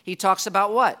 he talks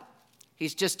about what?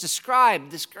 He's just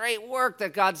described this great work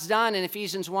that God's done in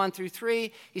Ephesians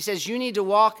 1-3. He says, we need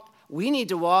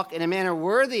to walk in a manner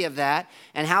worthy of that.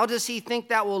 And how does he think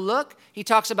that will look? He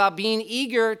talks about being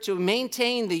eager to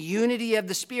maintain the unity of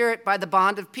the Spirit by the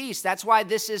bond of peace. That's why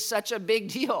this is such a big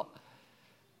deal.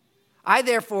 "I,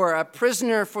 therefore, a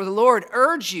prisoner for the Lord,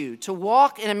 urge you to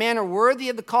walk in a manner worthy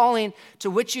of the calling to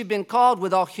which you've been called,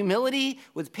 with all humility,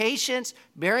 with patience,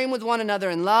 bearing with one another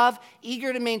in love,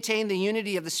 eager to maintain the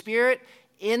unity of the Spirit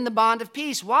in the bond of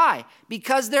peace." Why?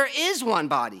 Because there is one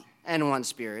body and one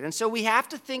Spirit. And so we have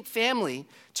to think family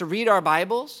to read our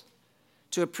Bibles,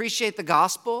 to appreciate the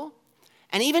gospel,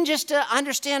 and even just to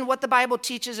understand what the Bible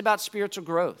teaches about spiritual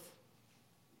growth.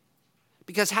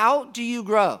 Because how do you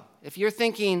grow? If you're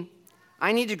thinking,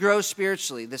 I need to grow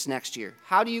spiritually this next year,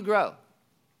 how do you grow?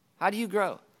 How do you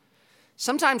grow?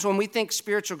 Sometimes when we think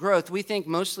spiritual growth, we think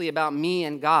mostly about me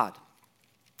and God.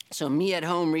 So me at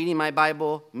home reading my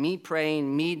Bible, me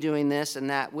praying, me doing this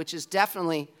and that, which is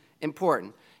definitely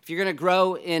important. If you're going to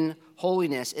grow in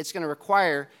holiness, it's going to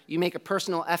require you make a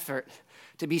personal effort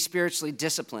to be spiritually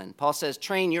disciplined. Paul says,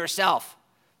 train yourself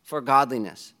for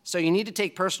godliness. So you need to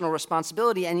take personal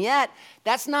responsibility, and yet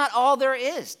that's not all there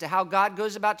is to how God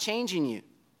goes about changing you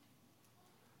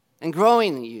and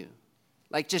growing you,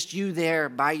 like just you there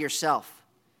by yourself.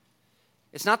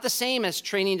 It's not the same as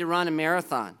training to run a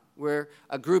marathon where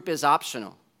a group is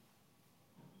optional.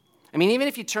 I mean, even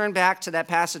if you turn back to that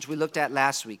passage we looked at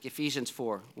last week, Ephesians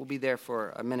 4, we'll be there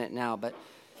for a minute now, but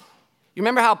you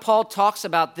remember how Paul talks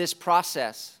about this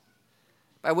process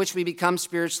by which we become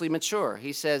spiritually mature.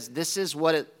 He says, this is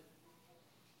what it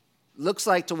looks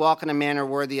like to walk in a manner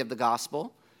worthy of the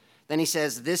gospel. Then he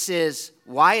says, this is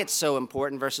why it's so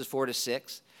important, verses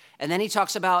 4-6. And then he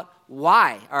talks about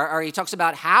why, or he talks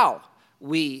about how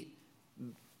we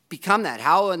become that.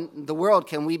 How in the world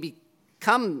can we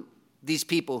become these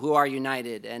people who are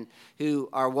united and who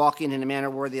are walking in a manner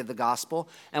worthy of the gospel?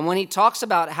 And when he talks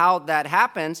about how that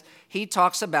happens, he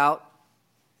talks about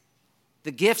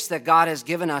the gifts that God has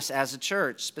given us as a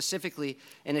church. Specifically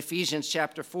in Ephesians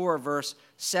chapter 4, verse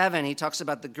 7, he talks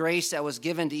about the grace that was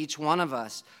given to each one of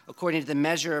us according to the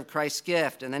measure of Christ's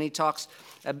gift. And then he talks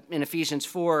in Ephesians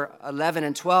 4, 11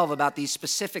 and 12 about these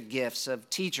specific gifts of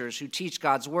teachers who teach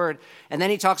God's word. And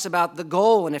then he talks about the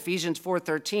goal in Ephesians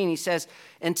 4:13. He says,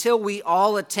 until we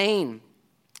all attain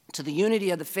to the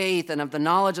unity of the faith and of the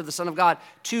knowledge of the Son of God,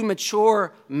 to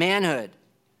mature manhood,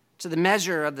 to the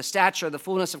measure of the stature of the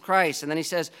fullness of Christ. And then he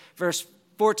says, verse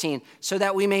 14, so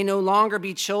that we may no longer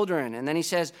be children. And then he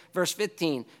says, verse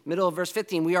 15, middle of verse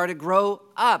 15, we are to grow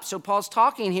up. So Paul's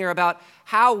talking here about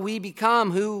how we become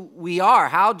who we are.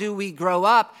 How do we grow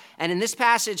up? And in this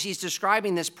passage, he's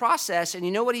describing this process. And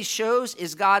you know what he shows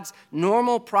is God's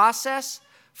normal process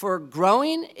for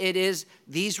growing? It is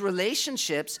these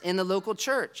relationships in the local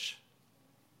church.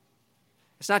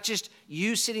 It's not just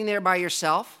you sitting there by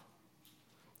yourself.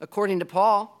 According to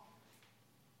Paul,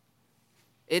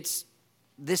 it's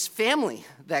this family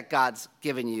that God's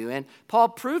given you. And Paul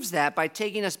proves that by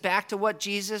taking us back to what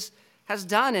Jesus has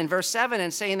done in verse 7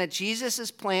 and saying that Jesus'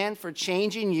 plan for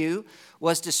changing you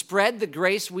was to spread the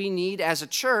grace we need as a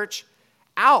church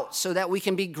out so that we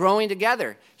can be growing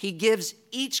together. He gives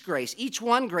each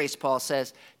one grace, Paul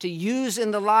says, to use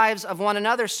in the lives of one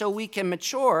another so we can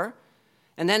mature.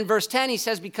 And then verse 10, he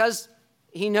says, because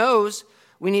he knows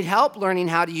we need help learning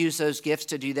how to use those gifts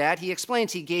to do that, he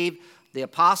explains he gave the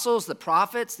apostles, the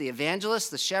prophets, the evangelists,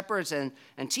 the shepherds, and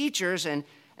teachers, and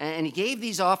he gave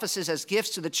these offices as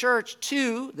gifts to the church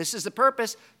this is the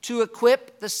purpose, to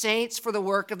equip the saints for the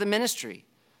work of the ministry.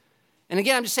 And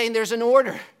again, I'm just saying there's an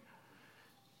order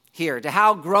here to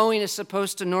how growing is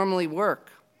supposed to normally work.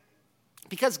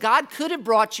 Because God could have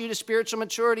brought you to spiritual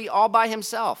maturity all by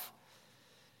himself.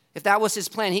 If that was his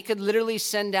plan, he could literally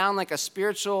send down like a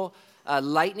spiritual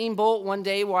lightning bolt one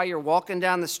day while you're walking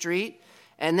down the street,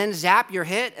 and then zap your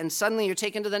hit, and suddenly you're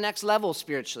taken to the next level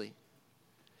spiritually.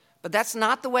 But that's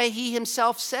not the way he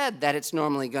himself said that it's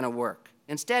normally going to work.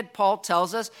 Instead, Paul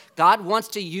tells us God wants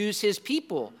to use his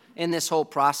people in this whole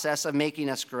process of making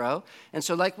us grow. And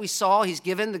so like we saw, he's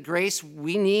given the grace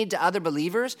we need to other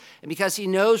believers. And because he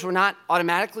knows we're not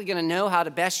automatically going to know how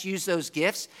to best use those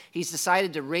gifts, he's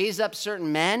decided to raise up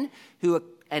certain men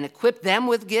and equip them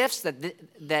with gifts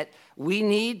that we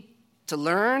need to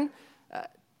learn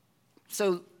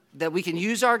so that we can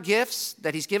use our gifts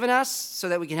that he's given us so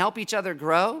that we can help each other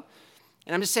grow.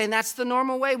 And I'm just saying that's the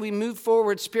normal way we move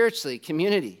forward spiritually,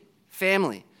 community,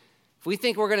 family. If we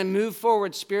think we're going to move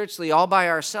forward spiritually all by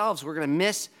ourselves, we're going to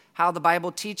miss how the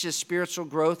Bible teaches spiritual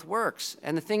growth works.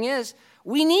 And the thing is,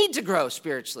 we need to grow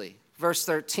spiritually, verse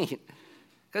 13,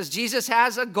 because Jesus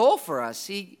has a goal for us.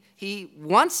 He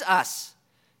wants us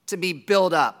to be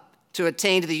built up to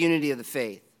attain to the unity of the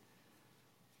faith.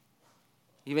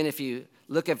 Even if you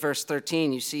look at verse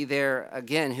 13, you see there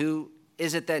again, who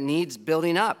is it that needs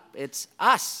building up? It's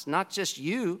us, not just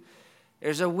you.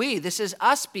 There's a we. This is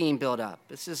us being built up.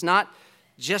 This is not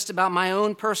just about my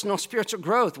own personal spiritual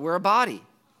growth. We're a body.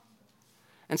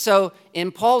 And so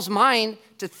in Paul's mind,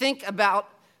 to think about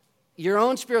your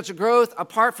own spiritual growth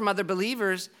apart from other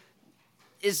believers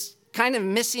is kind of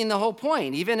missing the whole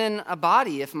point. Even in a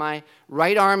body, if my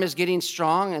right arm is getting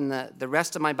strong and the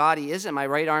rest of my body isn't, my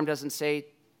right arm doesn't say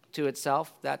to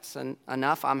itself, that's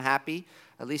enough, I'm happy,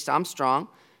 at least I'm strong.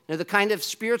 Now, the kind of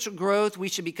spiritual growth we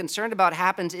should be concerned about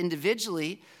happens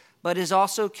individually, but is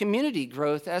also community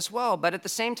growth as well. But at the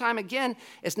same time, again,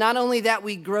 it's not only that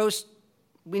we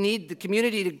need the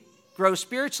community to grow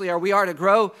spiritually, or we are to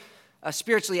grow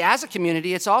spiritually as a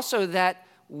community, it's also that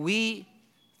we,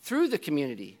 through the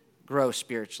community, grow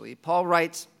spiritually. Paul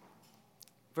writes,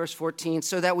 verse 14,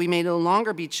 so that we may no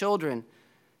longer be children,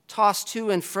 tossed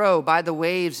to and fro by the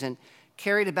waves and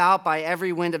carried about by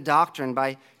every wind of doctrine,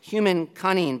 by human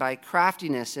cunning, by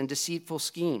craftiness and deceitful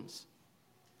schemes.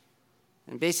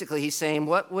 And basically he's saying,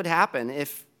 what would happen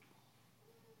if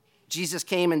Jesus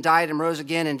came and died and rose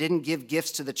again and didn't give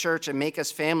gifts to the church and make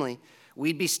us family?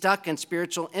 We'd be stuck in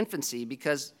spiritual infancy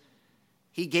because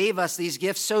he gave us these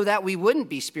gifts so that we wouldn't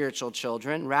be spiritual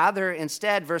children. Rather,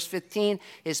 instead, verse 15,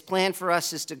 his plan for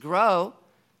us is to grow.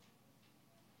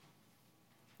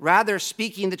 Rather,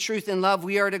 speaking the truth in love,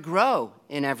 we are to grow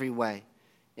in every way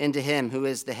into him who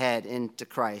is the head, into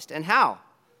Christ. And how?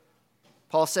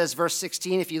 Paul says, verse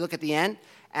 16, if you look at the end,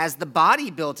 as the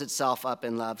body builds itself up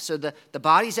in love. So the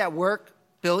body's at work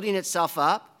building itself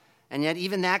up, and yet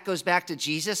even that goes back to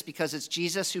Jesus because it's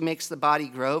Jesus who makes the body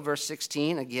grow. Verse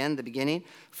 16, again, the beginning.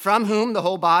 From whom the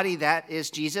whole body, that is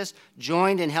Jesus,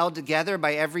 joined and held together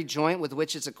by every joint with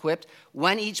which it's equipped,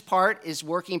 when each part is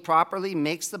working properly,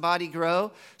 makes the body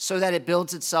grow so that it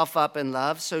builds itself up in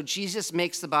love. So Jesus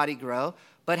makes the body grow.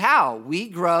 But how? We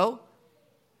grow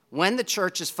when the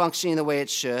church is functioning the way it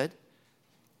should.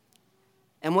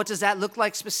 And what does that look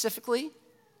like specifically?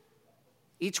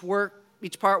 Each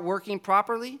part working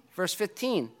properly. Verse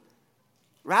 15.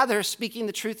 Rather, speaking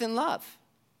the truth in love.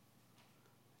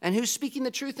 And who's speaking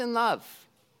the truth in love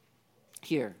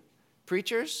here?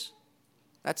 Preachers.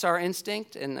 That's our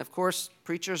instinct. And of course,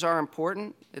 preachers are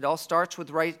important. It all starts with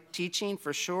right teaching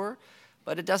for sure.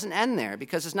 But it doesn't end there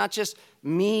because it's not just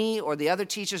me or the other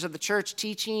teachers of the church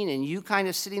teaching and you kind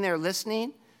of sitting there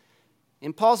listening.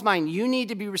 In Paul's mind, you need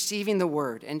to be receiving the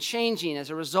word and changing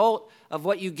as a result of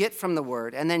what you get from the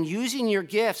word, and then using your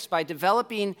gifts by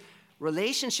developing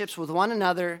relationships with one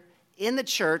another in the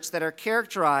church that are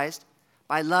characterized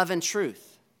by love and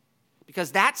truth.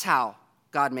 Because that's how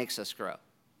God makes us grow.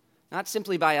 Not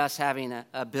simply by us having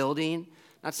a building,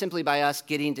 not simply by us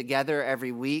getting together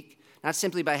every week, not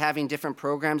simply by having different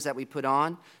programs that we put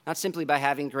on, not simply by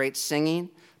having great singing,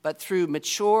 but through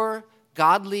mature,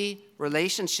 godly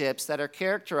relationships that are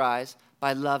characterized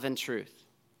by love and truth.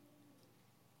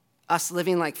 Us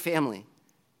living like family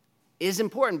is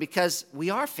important because we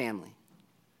are family.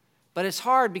 But it's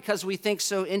hard because we think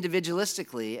so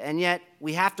individualistically, and yet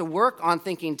we have to work on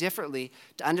thinking differently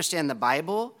to understand the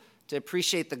Bible, to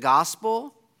appreciate the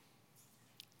gospel,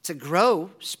 to grow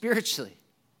spiritually.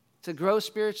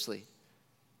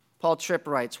 Paul Tripp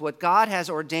writes, "What God has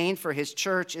ordained for his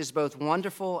church is both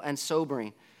wonderful and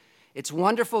sobering. It's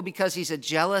wonderful because he's a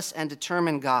jealous and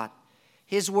determined God.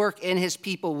 His work in his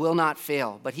people will not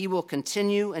fail, but he will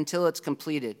continue until it's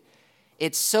completed.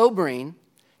 It's sobering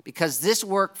because this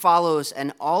work follows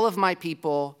an all of my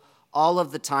people, all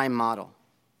of the time model."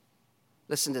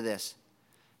 Listen to this.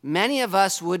 Many of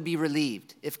us would be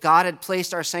relieved if God had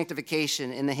placed our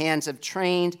sanctification in the hands of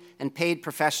trained and paid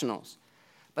professionals.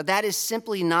 But that is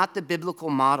simply not the biblical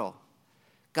model.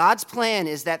 God's plan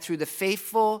is that through the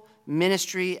faithful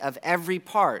ministry of every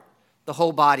part, the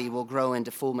whole body will grow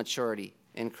into full maturity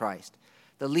in Christ.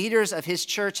 The leaders of his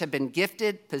church have been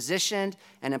gifted, positioned,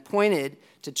 and appointed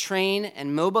to train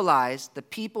and mobilize the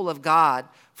people of God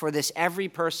for this every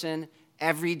person,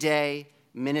 every day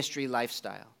ministry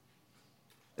lifestyle.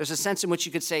 There's a sense in which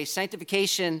you could say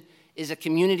sanctification is a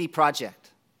community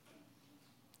project.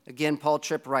 Again, Paul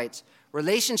Tripp writes,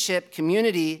 relationship,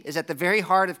 community is at the very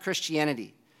heart of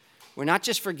Christianity. We're not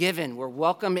just forgiven, we're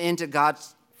welcomed into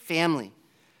God's family.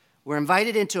 We're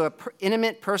invited into an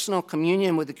intimate personal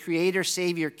communion with the Creator,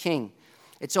 Savior, King.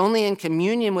 It's only in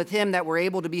communion with him that we're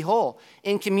able to be whole.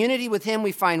 In community with him,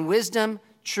 we find wisdom,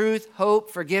 truth, hope,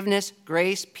 forgiveness,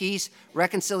 grace, peace,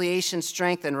 reconciliation,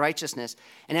 strength, and righteousness.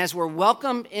 And as we're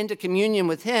welcomed into communion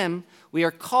with him, we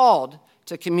are called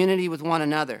to community with one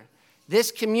another.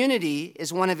 This community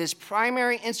is one of his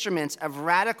primary instruments of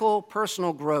radical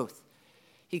personal growth.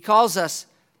 He calls us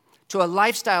to a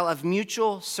lifestyle of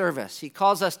mutual service. He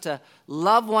calls us to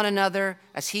love one another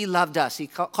as he loved us. He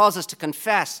calls us to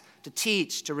confess, to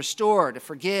teach, to restore, to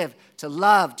forgive, to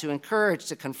love, to encourage,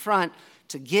 to confront,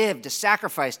 to give, to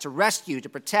sacrifice, to rescue, to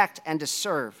protect, and to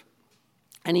serve.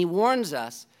 And he warns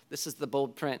us, this is the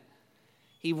bold print,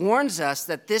 he warns us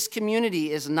that this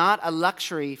community is not a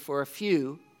luxury for a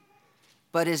few,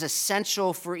 but is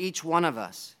essential for each one of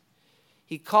us.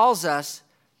 He calls us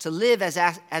to live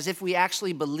as if we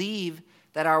actually believe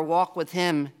that our walk with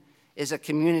him is a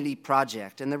community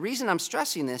project. And the reason I'm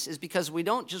stressing this is because we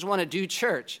don't just want to do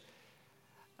church.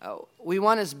 We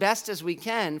want as best as we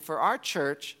can for our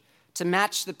church to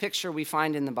match the picture we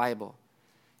find in the Bible.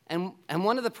 And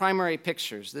one of the primary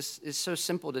pictures, this is so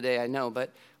simple today, I know,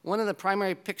 but one of the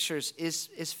primary pictures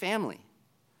is family.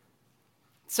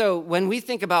 So when we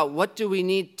think about what do we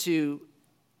need to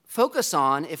focus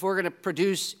on if we're going to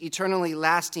produce eternally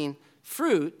lasting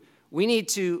fruit, we need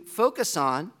to focus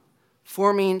on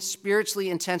forming spiritually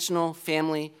intentional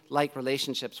family-like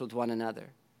relationships with one another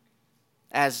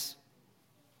as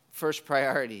first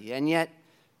priority. And yet,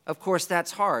 of course,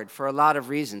 that's hard for a lot of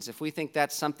reasons. If we think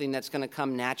that's something that's going to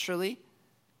come naturally,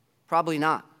 probably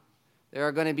not. There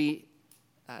are going to be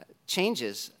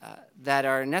changes that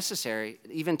are necessary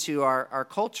even to our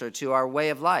culture, to our way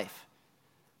of life,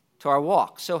 to our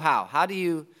walk. So how? How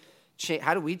do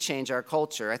we change our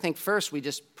culture? I think first we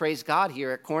just praise God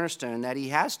here at Cornerstone that he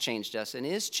has changed us and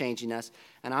is changing us.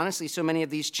 And honestly, so many of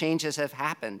these changes have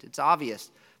happened. It's obvious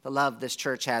the love this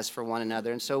church has for one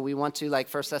another. And so we want to,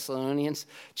 like 1 Thessalonians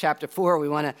chapter 4, we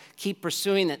want to keep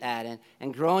pursuing that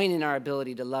and growing in our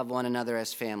ability to love one another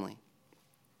as family.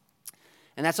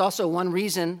 And that's also one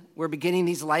reason we're beginning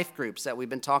these life groups that we've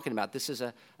been talking about. This is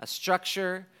a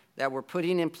structure that we're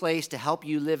putting in place to help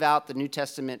you live out the New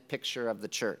Testament picture of the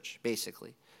church,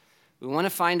 basically. We want to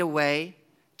find a way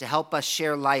to help us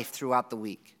share life throughout the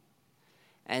week.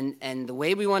 And the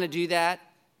way we want to do that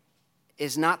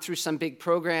is not through some big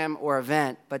program or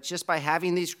event, but just by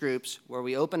having these groups where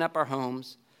we open up our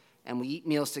homes and we eat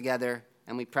meals together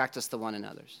and we practice the one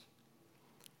another's.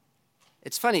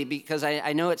 It's funny because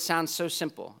I know it sounds so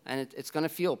simple, and it's going to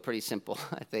feel pretty simple,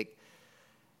 I think.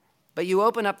 But you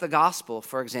open up the gospel,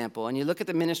 for example, and you look at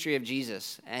the ministry of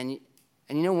Jesus, and you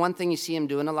know one thing you see him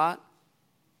doing a lot?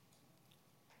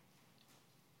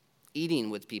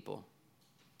 Eating with people.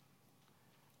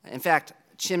 In fact,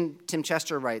 Tim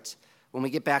Chester writes, when we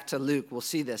get back to Luke, we'll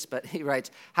see this, but he writes,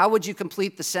 how would you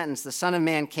complete the sentence, the Son of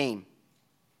Man came?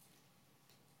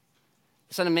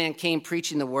 The Son of Man came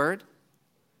preaching the word.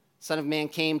 The Son of Man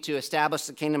came to establish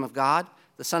the kingdom of God.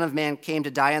 The Son of Man came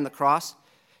to die on the cross.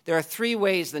 There are three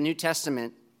ways the New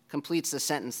Testament completes the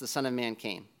sentence, the Son of Man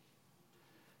came.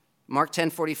 Mark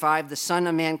 10:45, the Son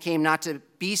of Man came not to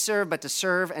be served, but to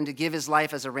serve and to give his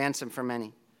life as a ransom for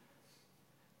many.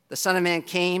 The Son of Man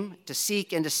came to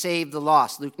seek and to save the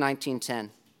lost, Luke 19:10.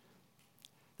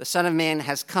 The Son of Man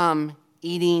has come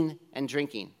eating and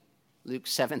drinking, Luke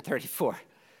 7:34.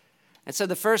 And so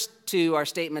the first two are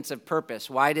statements of purpose.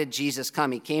 Why did Jesus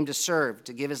come? He came to serve,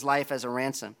 to give his life as a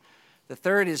ransom. The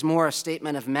third is more a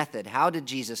statement of method. How did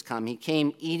Jesus come? He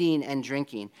came eating and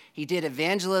drinking. He did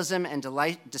evangelism and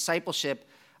discipleship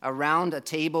around a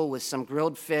table with some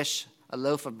grilled fish, a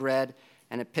loaf of bread,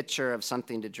 and a pitcher of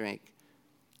something to drink.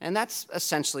 And that's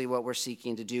essentially what we're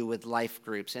seeking to do with life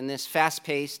groups. In this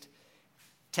fast-paced,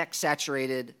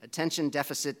 tech-saturated,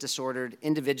 attention-deficit disordered,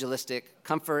 individualistic,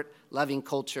 comfort-loving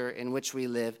culture in which we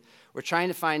live, we're trying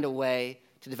to find a way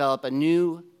to develop a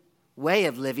new way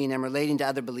of living and relating to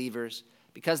other believers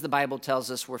because the Bible tells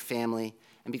us we're family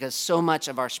and because so much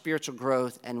of our spiritual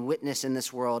growth and witness in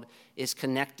this world is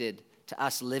connected to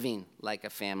us living like a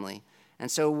family. And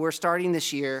so we're starting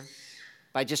this year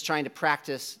by just trying to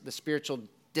practice the spiritual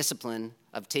discipline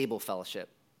of table fellowship.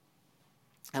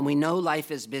 And we know life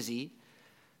is busy,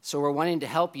 so we're wanting to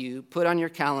help you put on your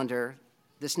calendar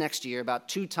this next year about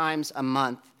 2 times a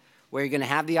month where you're going to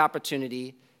have the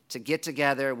opportunity to get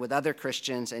together with other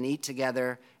Christians and eat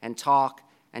together and talk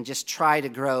and just try to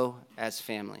grow as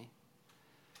family.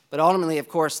 But ultimately, of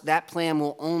course, that plan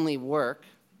will only work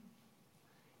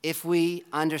if we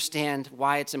understand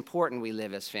why it's important we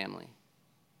live as family,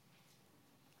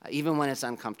 even when it's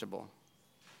uncomfortable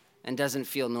and doesn't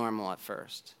feel normal at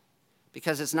first.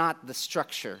 Because it's not the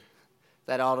structure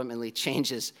that ultimately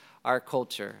changes our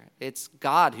culture. It's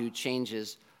God who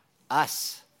changes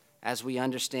us as we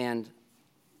understand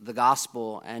the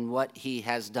gospel and what he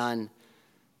has done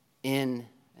in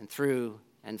and through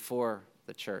and for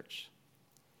the church.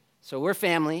 So we're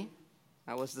family.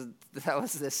 That was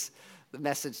the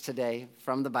message today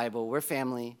from the Bible. We're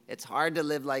family. It's hard to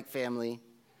live like family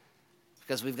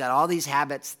because we've got all these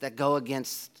habits that go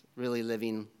against really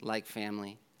living like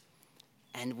family.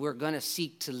 And we're going to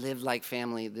seek to live like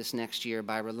family this next year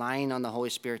by relying on the Holy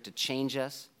Spirit to change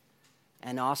us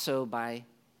and also by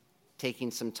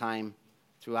taking some time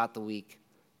throughout the week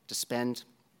to spend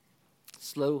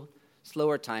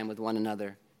slower time with one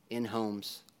another in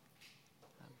homes,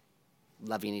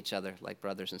 loving each other like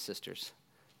brothers and sisters,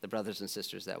 the brothers and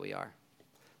sisters that we are.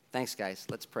 Thanks, guys.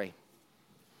 Let's pray.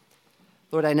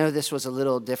 Lord, I know this was a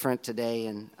little different today,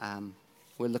 and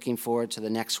we're looking forward to the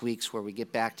next weeks where we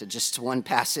get back to just one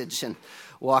passage and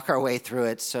walk our way through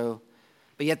it.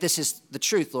 But yet this is the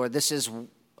truth, Lord. This is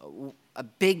a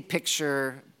big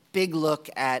picture, big look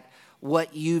at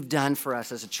what you've done for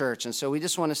us as a church. And so we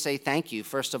just want to say thank you,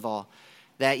 first of all,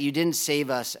 that you didn't save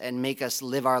us and make us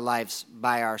live our lives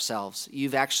by ourselves.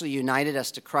 You've actually united us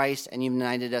to Christ and you've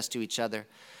united us to each other.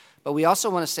 But we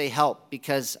also want to say help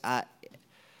because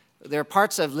there are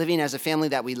parts of living as a family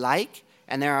that we like,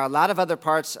 and there are a lot of other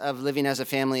parts of living as a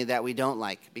family that we don't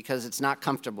like because it's not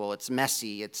comfortable, it's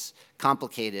messy, it's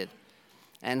complicated.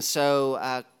 And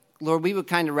so, Lord, we would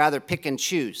kind of rather pick and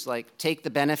choose, like take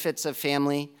the benefits of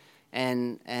family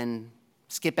and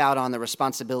skip out on the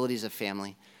responsibilities of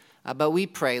family. But we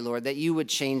pray, Lord, that you would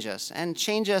change us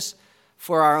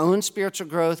for our own spiritual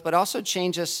growth, but also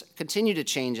continue to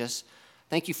change us.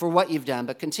 Thank you for what you've done,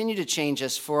 but continue to change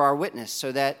us for our witness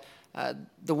so that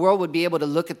the world would be able to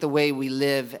look at the way we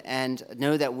live and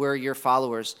know that we're your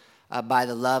followers by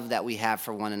the love that we have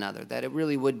for one another, that it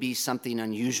really would be something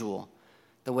unusual,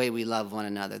 the way we love one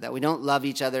another, that we don't love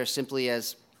each other simply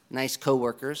as nice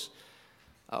coworkers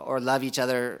or love each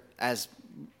other as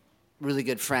really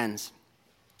good friends,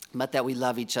 but that we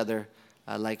love each other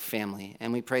like family.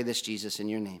 And we pray this, Jesus, in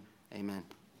your name. Amen.